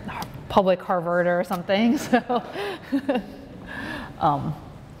 whatever, public Harvard or something, so. Oh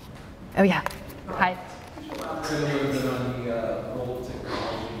yeah, hi. A little bit on the role of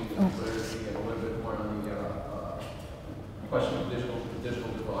technology and literacy, and a little bit more on the question of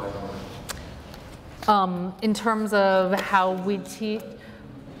digital divide. In terms of how we teach,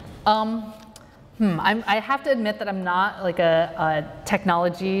 I have to admit that I'm not like a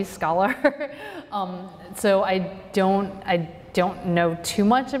technology scholar, so I don't know too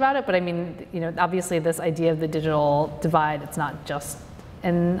much about it. But I mean, obviously this idea of the digital divide, it's not just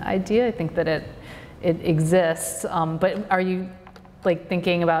an idea. I think that it exists. But are you like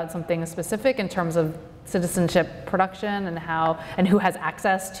thinking about something specific in terms of citizenship production and who has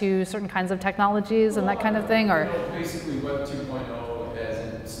access to certain kinds of technologies and that kind of thing, or basically Web 2.0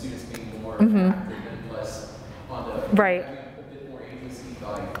 as in students being more active and less on the right. having a bit more agency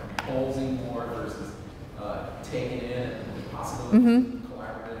by proposing more versus taking in and possibilities of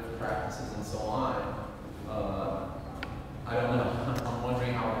collaborative practices and so on. I don't know. I'm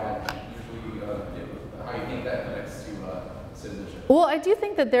wondering how that usually how you think that connects to citizenship. Well, I do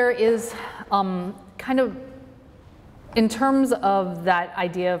think that there is kind of, in terms of that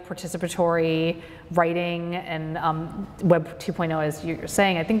idea of participatory writing and Web 2.0, as you're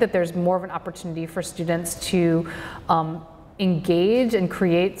saying, I think that there's more of an opportunity for students to engage and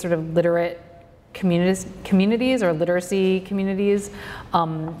create sort of literate communities or literacy communities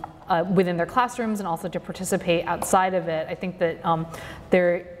within their classrooms, and also to participate outside of it. I think that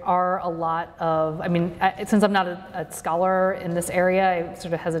there are a lot of, I mean, since I'm not a scholar in this area, I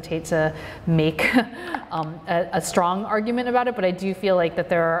sort of hesitate to make a strong argument about it, but I do feel like that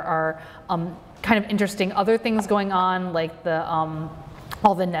there are kind of interesting other things going on, like the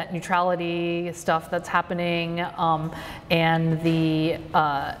all the net neutrality stuff that's happening, and the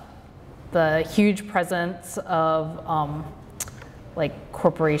huge presence of like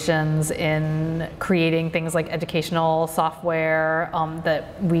corporations in creating things like educational software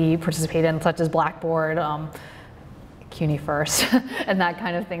that we participate in, such as Blackboard, CUNY first, and that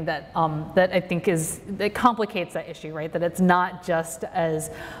kind of thing that that I think that complicates that issue, right? That it's not just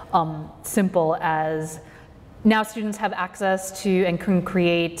as simple as now students have access to and can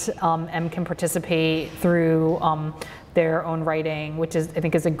create and can participate through their own writing, which is, I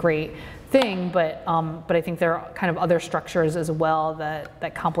think, is a great thing, but I think there are kind of other structures as well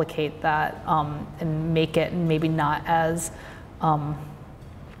that complicate that and make it maybe not as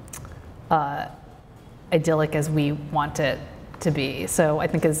idyllic as we want it to be. So I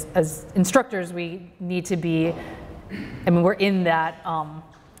think as instructors, we need to be, I mean, we're in that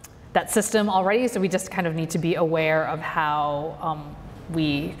that system already, so we just kind of need to be aware of how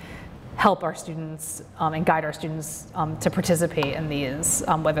we help our students and guide our students to participate in these,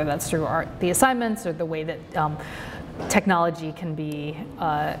 whether that's through the assignments or the way that technology can be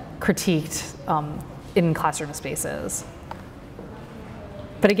critiqued in classroom spaces.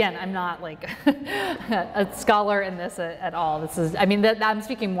 But again, I'm not like a scholar in this at all. This is, I mean, I'm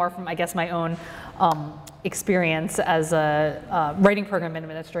speaking more from, I guess, my own experience as a writing program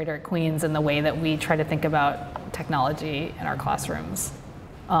administrator at Queens and the way that we try to think about technology in our classrooms.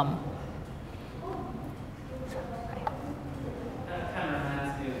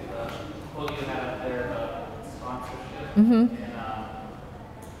 You had up there the sponsorship, and I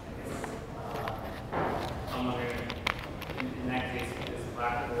guess I'm wondering, in that case, is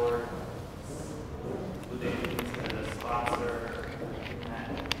Blackboard, would they be considered a sponsor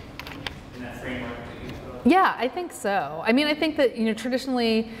in that framework? Yeah, I think so. I mean, I think that,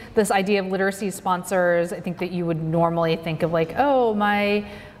 traditionally this idea of literacy sponsors, I think that you would normally think of like, oh, my,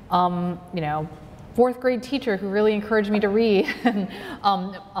 fourth grade teacher who really encouraged me to read,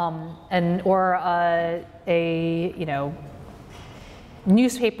 or a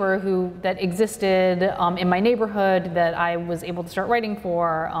newspaper that existed in my neighborhood that I was able to start writing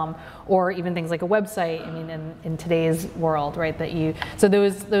for, or even things like a website. I mean, in today's world, right? So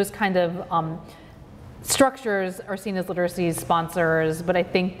those kind of structures are seen as literacy sponsors. But I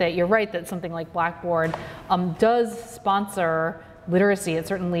think that you're right that something like Blackboard does sponsor literacy. It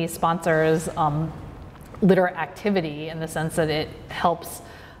certainly sponsors literate activity in the sense that it helps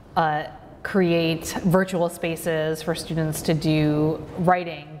create virtual spaces for students to do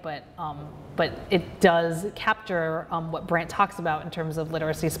writing, but but it does capture what Brant talks about in terms of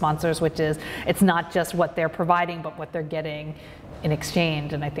literacy sponsors, which is it's not just what they're providing, but what they're getting in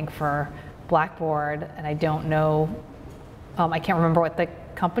exchange. And I think for Blackboard, and I don't know, I can't remember what the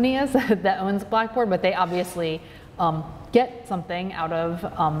company is that owns Blackboard, but they obviously get something out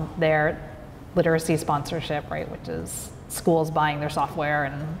of their literacy sponsorship, right, which is schools buying their software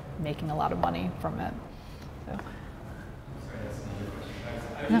and making a lot of money from it. So. Sorry, that's another question.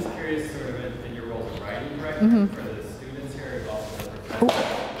 I was just curious, sort of, in your role as writing director for the students here, also the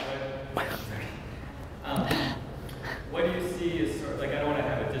professors. What do you see as sort of, like, I don't want to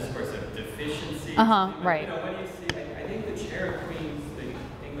have a discourse of deficiency. Right. You know, what do you see? I think the chair of Queens,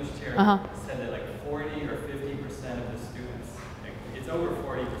 the English chair, said that like 40 or 50% of the students, like, it's over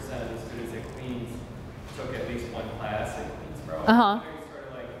 40% of the students at Queens took at least one class at Queensborough. I'm wondering sort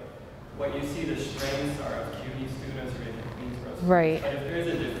of like what you see the strengths are of CUNY students or maybe Queensborough students. Right. But if there's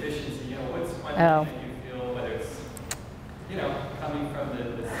a deficiency, you know, what's one thing that you feel, whether it's, you know, coming from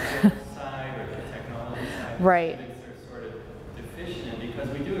the sales side or the technology side, right. students are sort of deficient in, because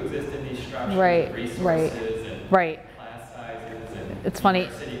we do exist in these structures, right. resources, and class sizes, and it's funny.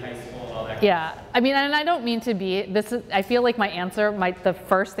 City High School and all that. Yeah, I mean, and I don't mean to be, I feel like my answer, the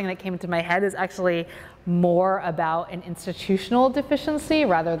first thing that came into my head is actually more about an institutional deficiency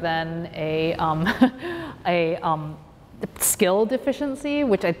rather than a skill deficiency,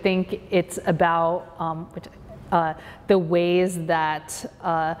 which I think it's about the ways that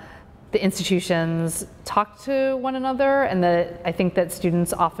the institutions talk to one another, and I think that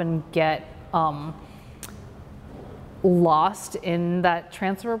students often get lost in that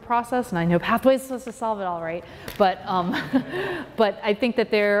transfer process, and I know Pathway is supposed to solve it all, right? But but I think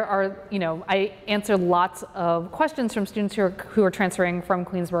that there are, you know, I answer lots of questions from students who are transferring from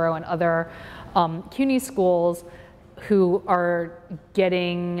Queensborough and other CUNY schools who are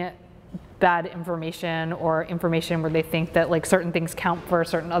getting bad information or information where they think that like certain things count for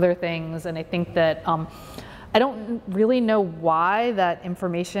certain other things, and I think that I don't really know why that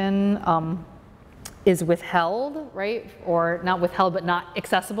information is withheld, right? Or not withheld, but not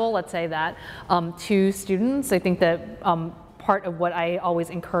accessible, let's say that, to students. I think that part of what I always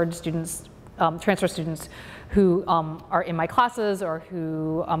encourage students, transfer students who are in my classes or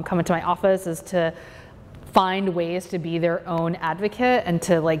who come into my office is to find ways to be their own advocate and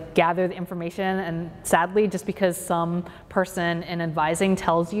to like gather the information. And sadly, just because some person in advising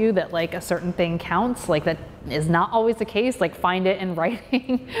tells you that like a certain thing counts, like that is not always the case. Like find it in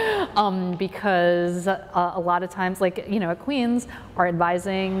writing, because a lot of times, like, you know, at Queens, our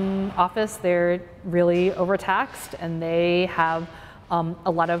advising office, they're really overtaxed, and they have a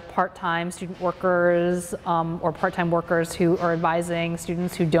lot of part-time student workers or part-time workers who are advising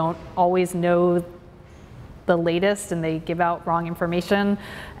students who don't always know the latest, and they give out wrong information,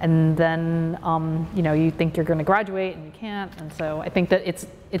 and then you know, you think you're going to graduate and you can't. And so I think that it's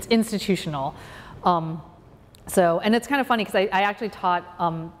institutional. And it's kind of funny because I actually taught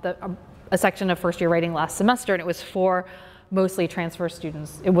a section of first year writing last semester, and it was for mostly transfer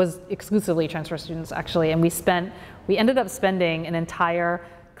students. It was exclusively transfer students actually, and we ended up spending an entire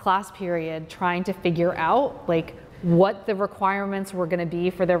class period trying to figure out like what the requirements were going to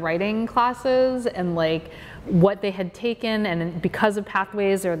be for their writing classes, and like what they had taken. And because of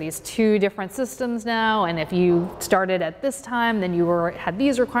Pathways, there are these two different systems now, and if you started at this time, then you had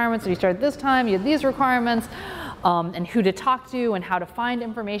these requirements. If you started this time, you had these requirements, and who to talk to and how to find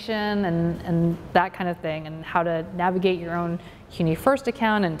information and that kind of thing, and how to navigate your own CUNY First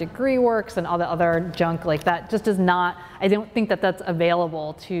account and DegreeWorks and all the other junk like that. Just is not, I don't think that that's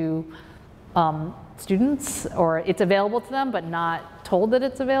available to students, or it's available to them but not told that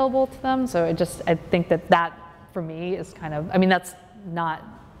it's available to them. So I think that for me is kind of, I mean, that's not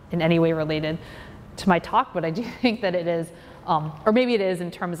in any way related to my talk, but I do think that it is, or maybe it is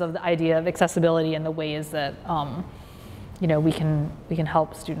in terms of the idea of accessibility and the ways that you know, we can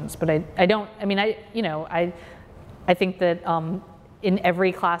help students. But I think that in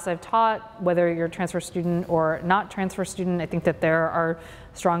every class I've taught, whether you're a transfer student or not transfer student, I think that there are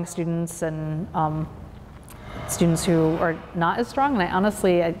strong students and students who are not as strong. And I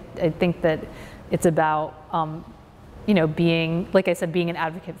honestly think that it's about, you know, being, like I said, being an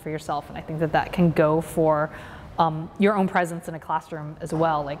advocate for yourself. And I think that that can go for your own presence in a classroom as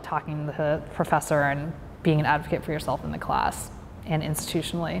well, like talking to the professor and being an advocate for yourself in the class and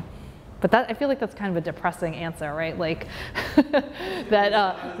institutionally. But I feel like that's kind of a depressing answer, right? Like that.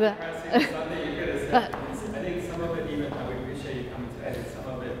 I think some of it, even I would appreciate you coming today. I think some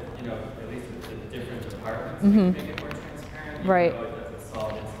of it, you know, at least with the different departments, make it more transparent. Right. Even though it doesn't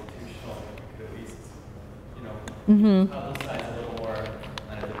solve institutional, at least, you know, publicize a little more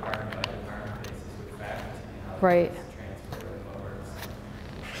on a department by department Right. transfer lower.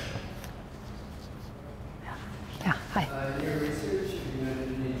 Yeah, hi. In your research, have you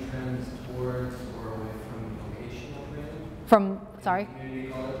noted any trends towards or away from vocational training? From, sorry?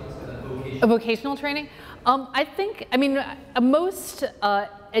 Community colleges and A vocational training? I think, I mean, most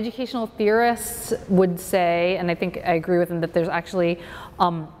educational theorists would say, and I think I agree with them, that there's actually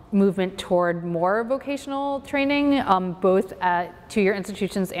movement toward more vocational training, both at two-year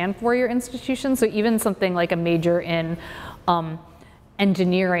institutions and four-year institutions. So even something like a major in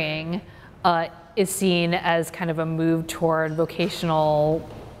engineering is seen as kind of a move toward vocational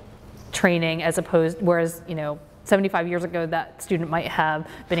training, as opposed, whereas, you know, 75 years ago, that student might have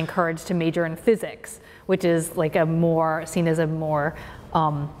been encouraged to major in physics, which is like a more, seen as a more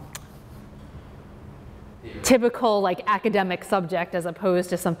typical like academic subject, as opposed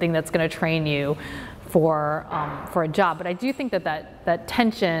to something that's going to train you for a job. But I do think that that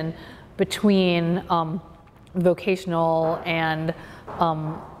tension between vocational and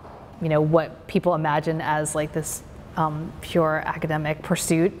you know, what people imagine as like this pure academic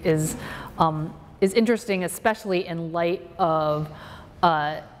pursuit is interesting, especially in light of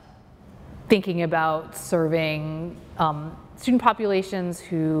thinking about serving student populations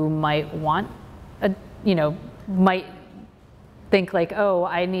who might want you know, might think like, oh,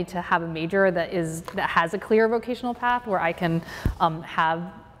 I need to have a major that has a clear vocational path where I can have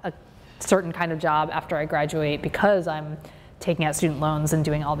a certain kind of job after I graduate because I'm taking out student loans and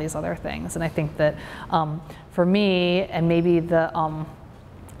doing all these other things. And I think that for me, and maybe the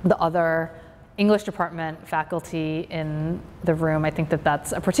other English department faculty in the room, I think that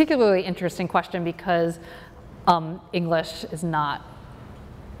that's a particularly interesting question, because English is not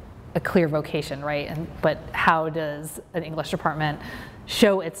a clear vocation, right? But how does an English department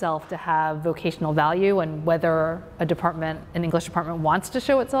show itself to have vocational value, and whether an English department wants to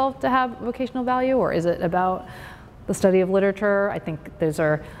show itself to have vocational value, or is it about the study of literature? I think those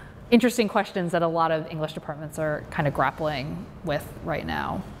are interesting questions that a lot of English departments are kind of grappling with right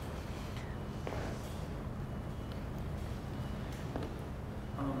now.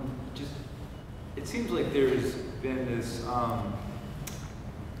 It seems like there's been this,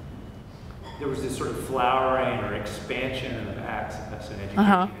 there was this sort of flowering or expansion of access in education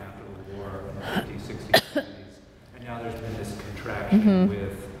after the war in the 50s, 60s, 70s. And now there's been this contraction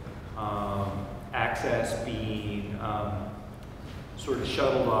with access being sort of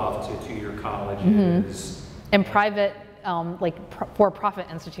shuttled off to two-year colleges. And private, like for-profit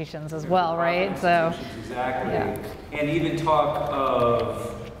institutions as well, right? So exactly. Yeah. And even talk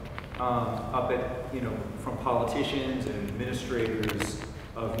of up at, you know, from politicians and administrators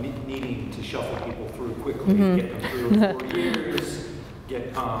of needing to shuffle people through quickly, get them through 4 years,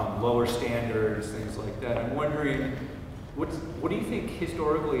 get lower standards, things like that. I'm wondering, what do you think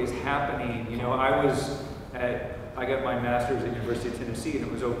historically is happening? You know, I got my master's at University of Tennessee, and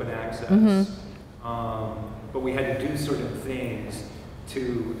it was open access. But we had to do certain things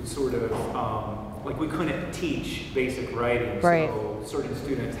to sort of, like we couldn't teach basic writing, right. So certain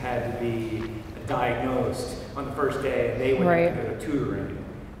students had to be diagnosed on the first day, and they would have to go to tutoring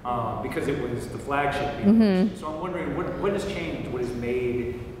because it was the flagship university. So I'm wondering, what has changed? What has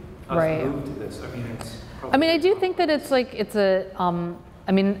made us move to this? I mean, it's probably, I mean, I do think that it's like, it's a,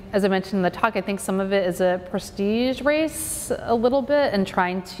 I mean, as I mentioned in the talk, I think some of it is a prestige race a little bit, and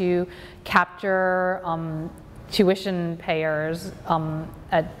trying to capture tuition payers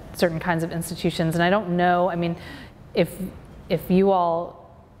at certain kinds of institutions. And I don't know, I mean, if you all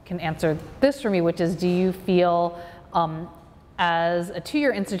can answer this for me, which is, do you feel as a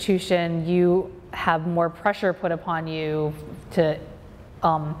two-year institution, you have more pressure put upon you to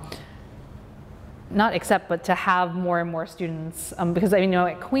not accept, but to have more and more students? Because I mean, you know,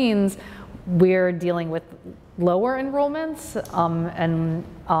 at Queens, we're dealing with lower enrollments,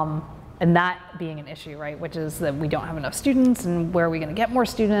 and that being an issue, right? Which is that we don't have enough students, and where are we going to get more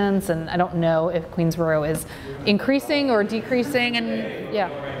students? And I don't know if Queensboro is increasing or decreasing, and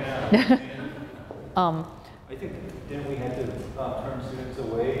yeah. I think, didn't we have to turn students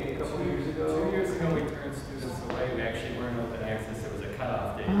away a couple of years ago? 2 years ago, we turned students away. We actually weren't open access. There was a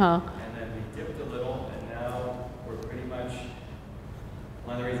cutoff date. And then we dipped a little, and now we're pretty much,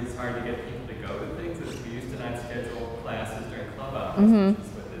 one of the reasons it's hard to get people to go to things is we used to not schedule classes during club hours, which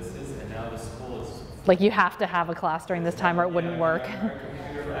is what this is, and now the school is... Like you have to have a class during this time or it wouldn't work. Our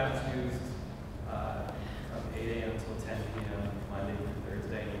computer labs used from 8 a.m. until 10 p.m. Monday through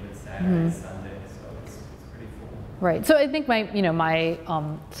Thursday, and even Saturday, Sunday, so it's pretty full. Right. So I think my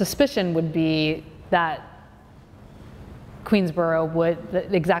suspicion would be that Queensboro would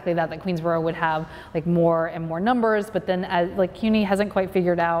exactly that Queensboro would have like more and more numbers, but then as like CUNY hasn't quite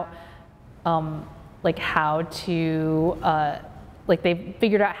figured out like how to, like they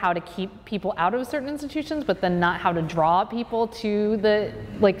figured out how to keep people out of certain institutions, but then not how to draw people to the,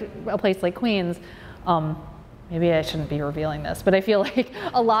 like a place like Queens. Maybe I shouldn't be revealing this, but I feel like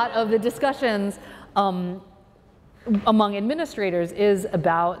a lot of the discussions among administrators is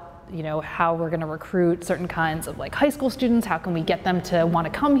about, you know, how we're going to recruit certain kinds of like high school students. How can we get them to want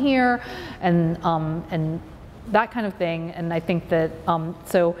to come here, and that kind of thing. And I think that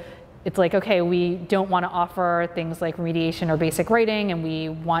so it's like, okay, we don't want to offer things like remediation or basic writing, and we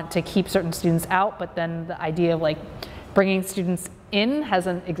want to keep certain students out. But then the idea of like bringing students in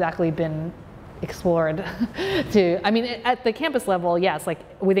hasn't exactly been explored. I mean, at the campus level, yes, like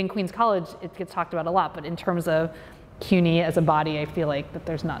within Queens College, it gets talked about a lot. But in terms of CUNY as a body, I feel like that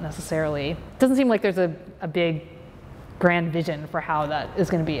there's not necessarily, it doesn't seem like there's a big grand vision for how that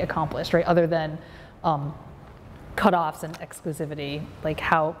is going to be accomplished, right? Other than cutoffs and exclusivity, like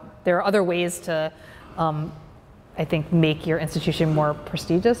how there are other ways to, I think, make your institution more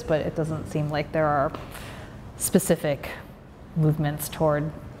prestigious, but it doesn't seem like there are specific movements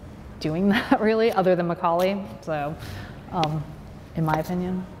toward doing that really, other than Macaulay. So, in my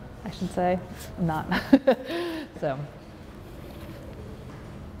opinion, I should say, not. So,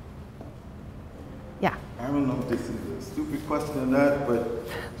 yeah. I don't know if this is a stupid question or not, but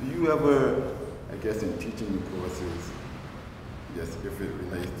do you ever, I guess in teaching the courses, yes, if it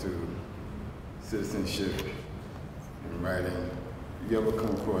relates to citizenship and writing, do you ever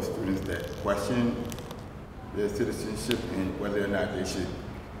come across students that question their citizenship and whether or not they should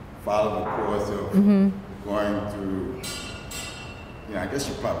follow the course of going through, you know, I guess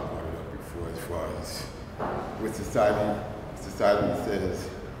you probably brought it up before as far as with society says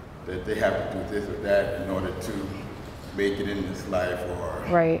that they have to do this or that in order to make it in this life, or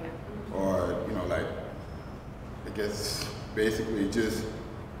right, or you know, like I guess basically just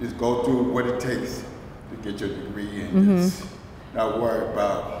go through what it takes to get your degree and just not worry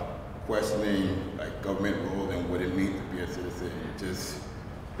about questioning like government role and what it means to be a citizen. Just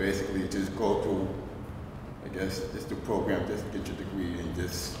basically just go through, I guess, just the program, just get your degree, and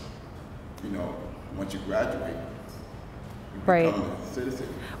just, you know, once you graduate, you become a citizen.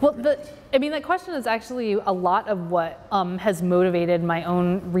 Well, I mean, that question is actually a lot of what has motivated my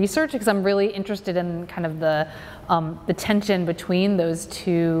own research, because I'm really interested in kind of the tension between those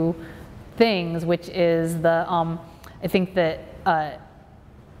two things, which is I think that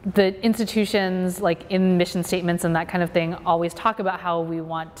the institutions, like in mission statements and that kind of thing, always talk about how we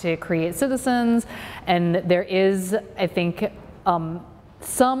want to create citizens, and there is, I think,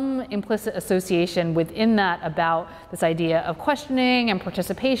 some implicit association within that about this idea of questioning and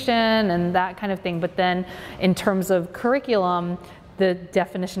participation and that kind of thing. But then in terms of curriculum, the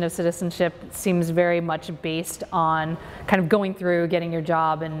definition of citizenship seems very much based on kind of going through, getting your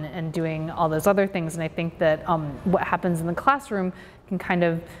job, and doing all those other things. And I think that what happens in the classroom can kind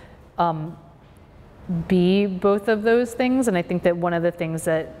of be both of those things. And I think that one of the things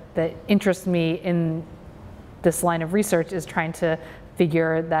that interests me in this line of research is trying to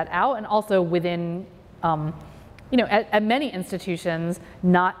figure that out. And also within, you know, at many institutions,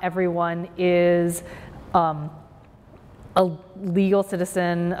 not everyone is a legal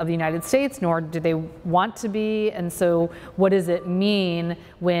citizen of the United States, nor do they want to be. And so what does it mean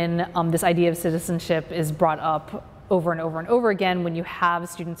when this idea of citizenship is brought up over and over and over again, when you have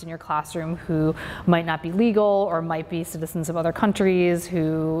students in your classroom who might not be legal or might be citizens of other countries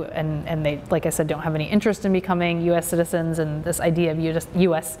who, and they, like I said, don't have any interest in becoming US citizens, and this idea of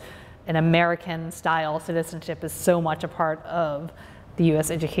US and American style citizenship is so much a part of the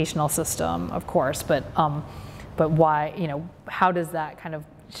US educational system, of course, but why, you know, how does that kind of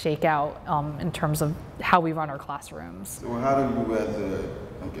shake out in terms of how we run our classrooms? So how do you, as a,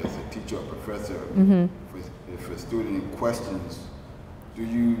 I guess, a teacher or professor, if a student questions, do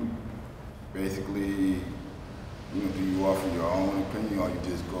you basically, you know, do you offer your own opinion, or you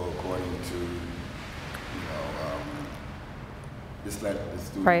just go according to, you know, just let the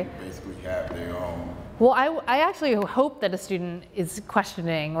student basically have their own? Well, I actually hope that a student is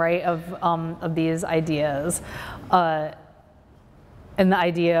questioning, right, of these ideas, and the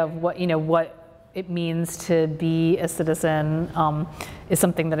idea of what, you know, what it means to be a citizen is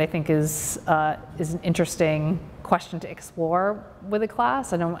something that I think is an interesting question to explore with a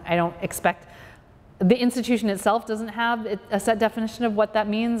class. I don't expect, the institution itself doesn't have a set definition of what that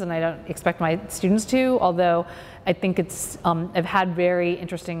means, and I don't expect my students to, although I think it's, I've had very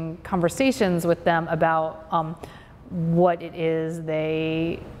interesting conversations with them about what it is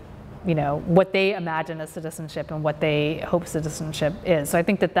they, you know, what they imagine as citizenship and what they hope citizenship is. So I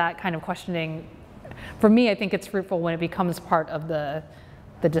think that kind of questioning, for me, I think it's fruitful when it becomes part of the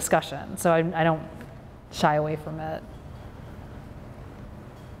discussion. So I don't shy away from it.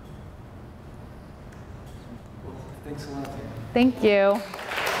 Thanks a lot. Thank you.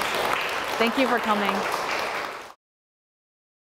 Thank you for coming.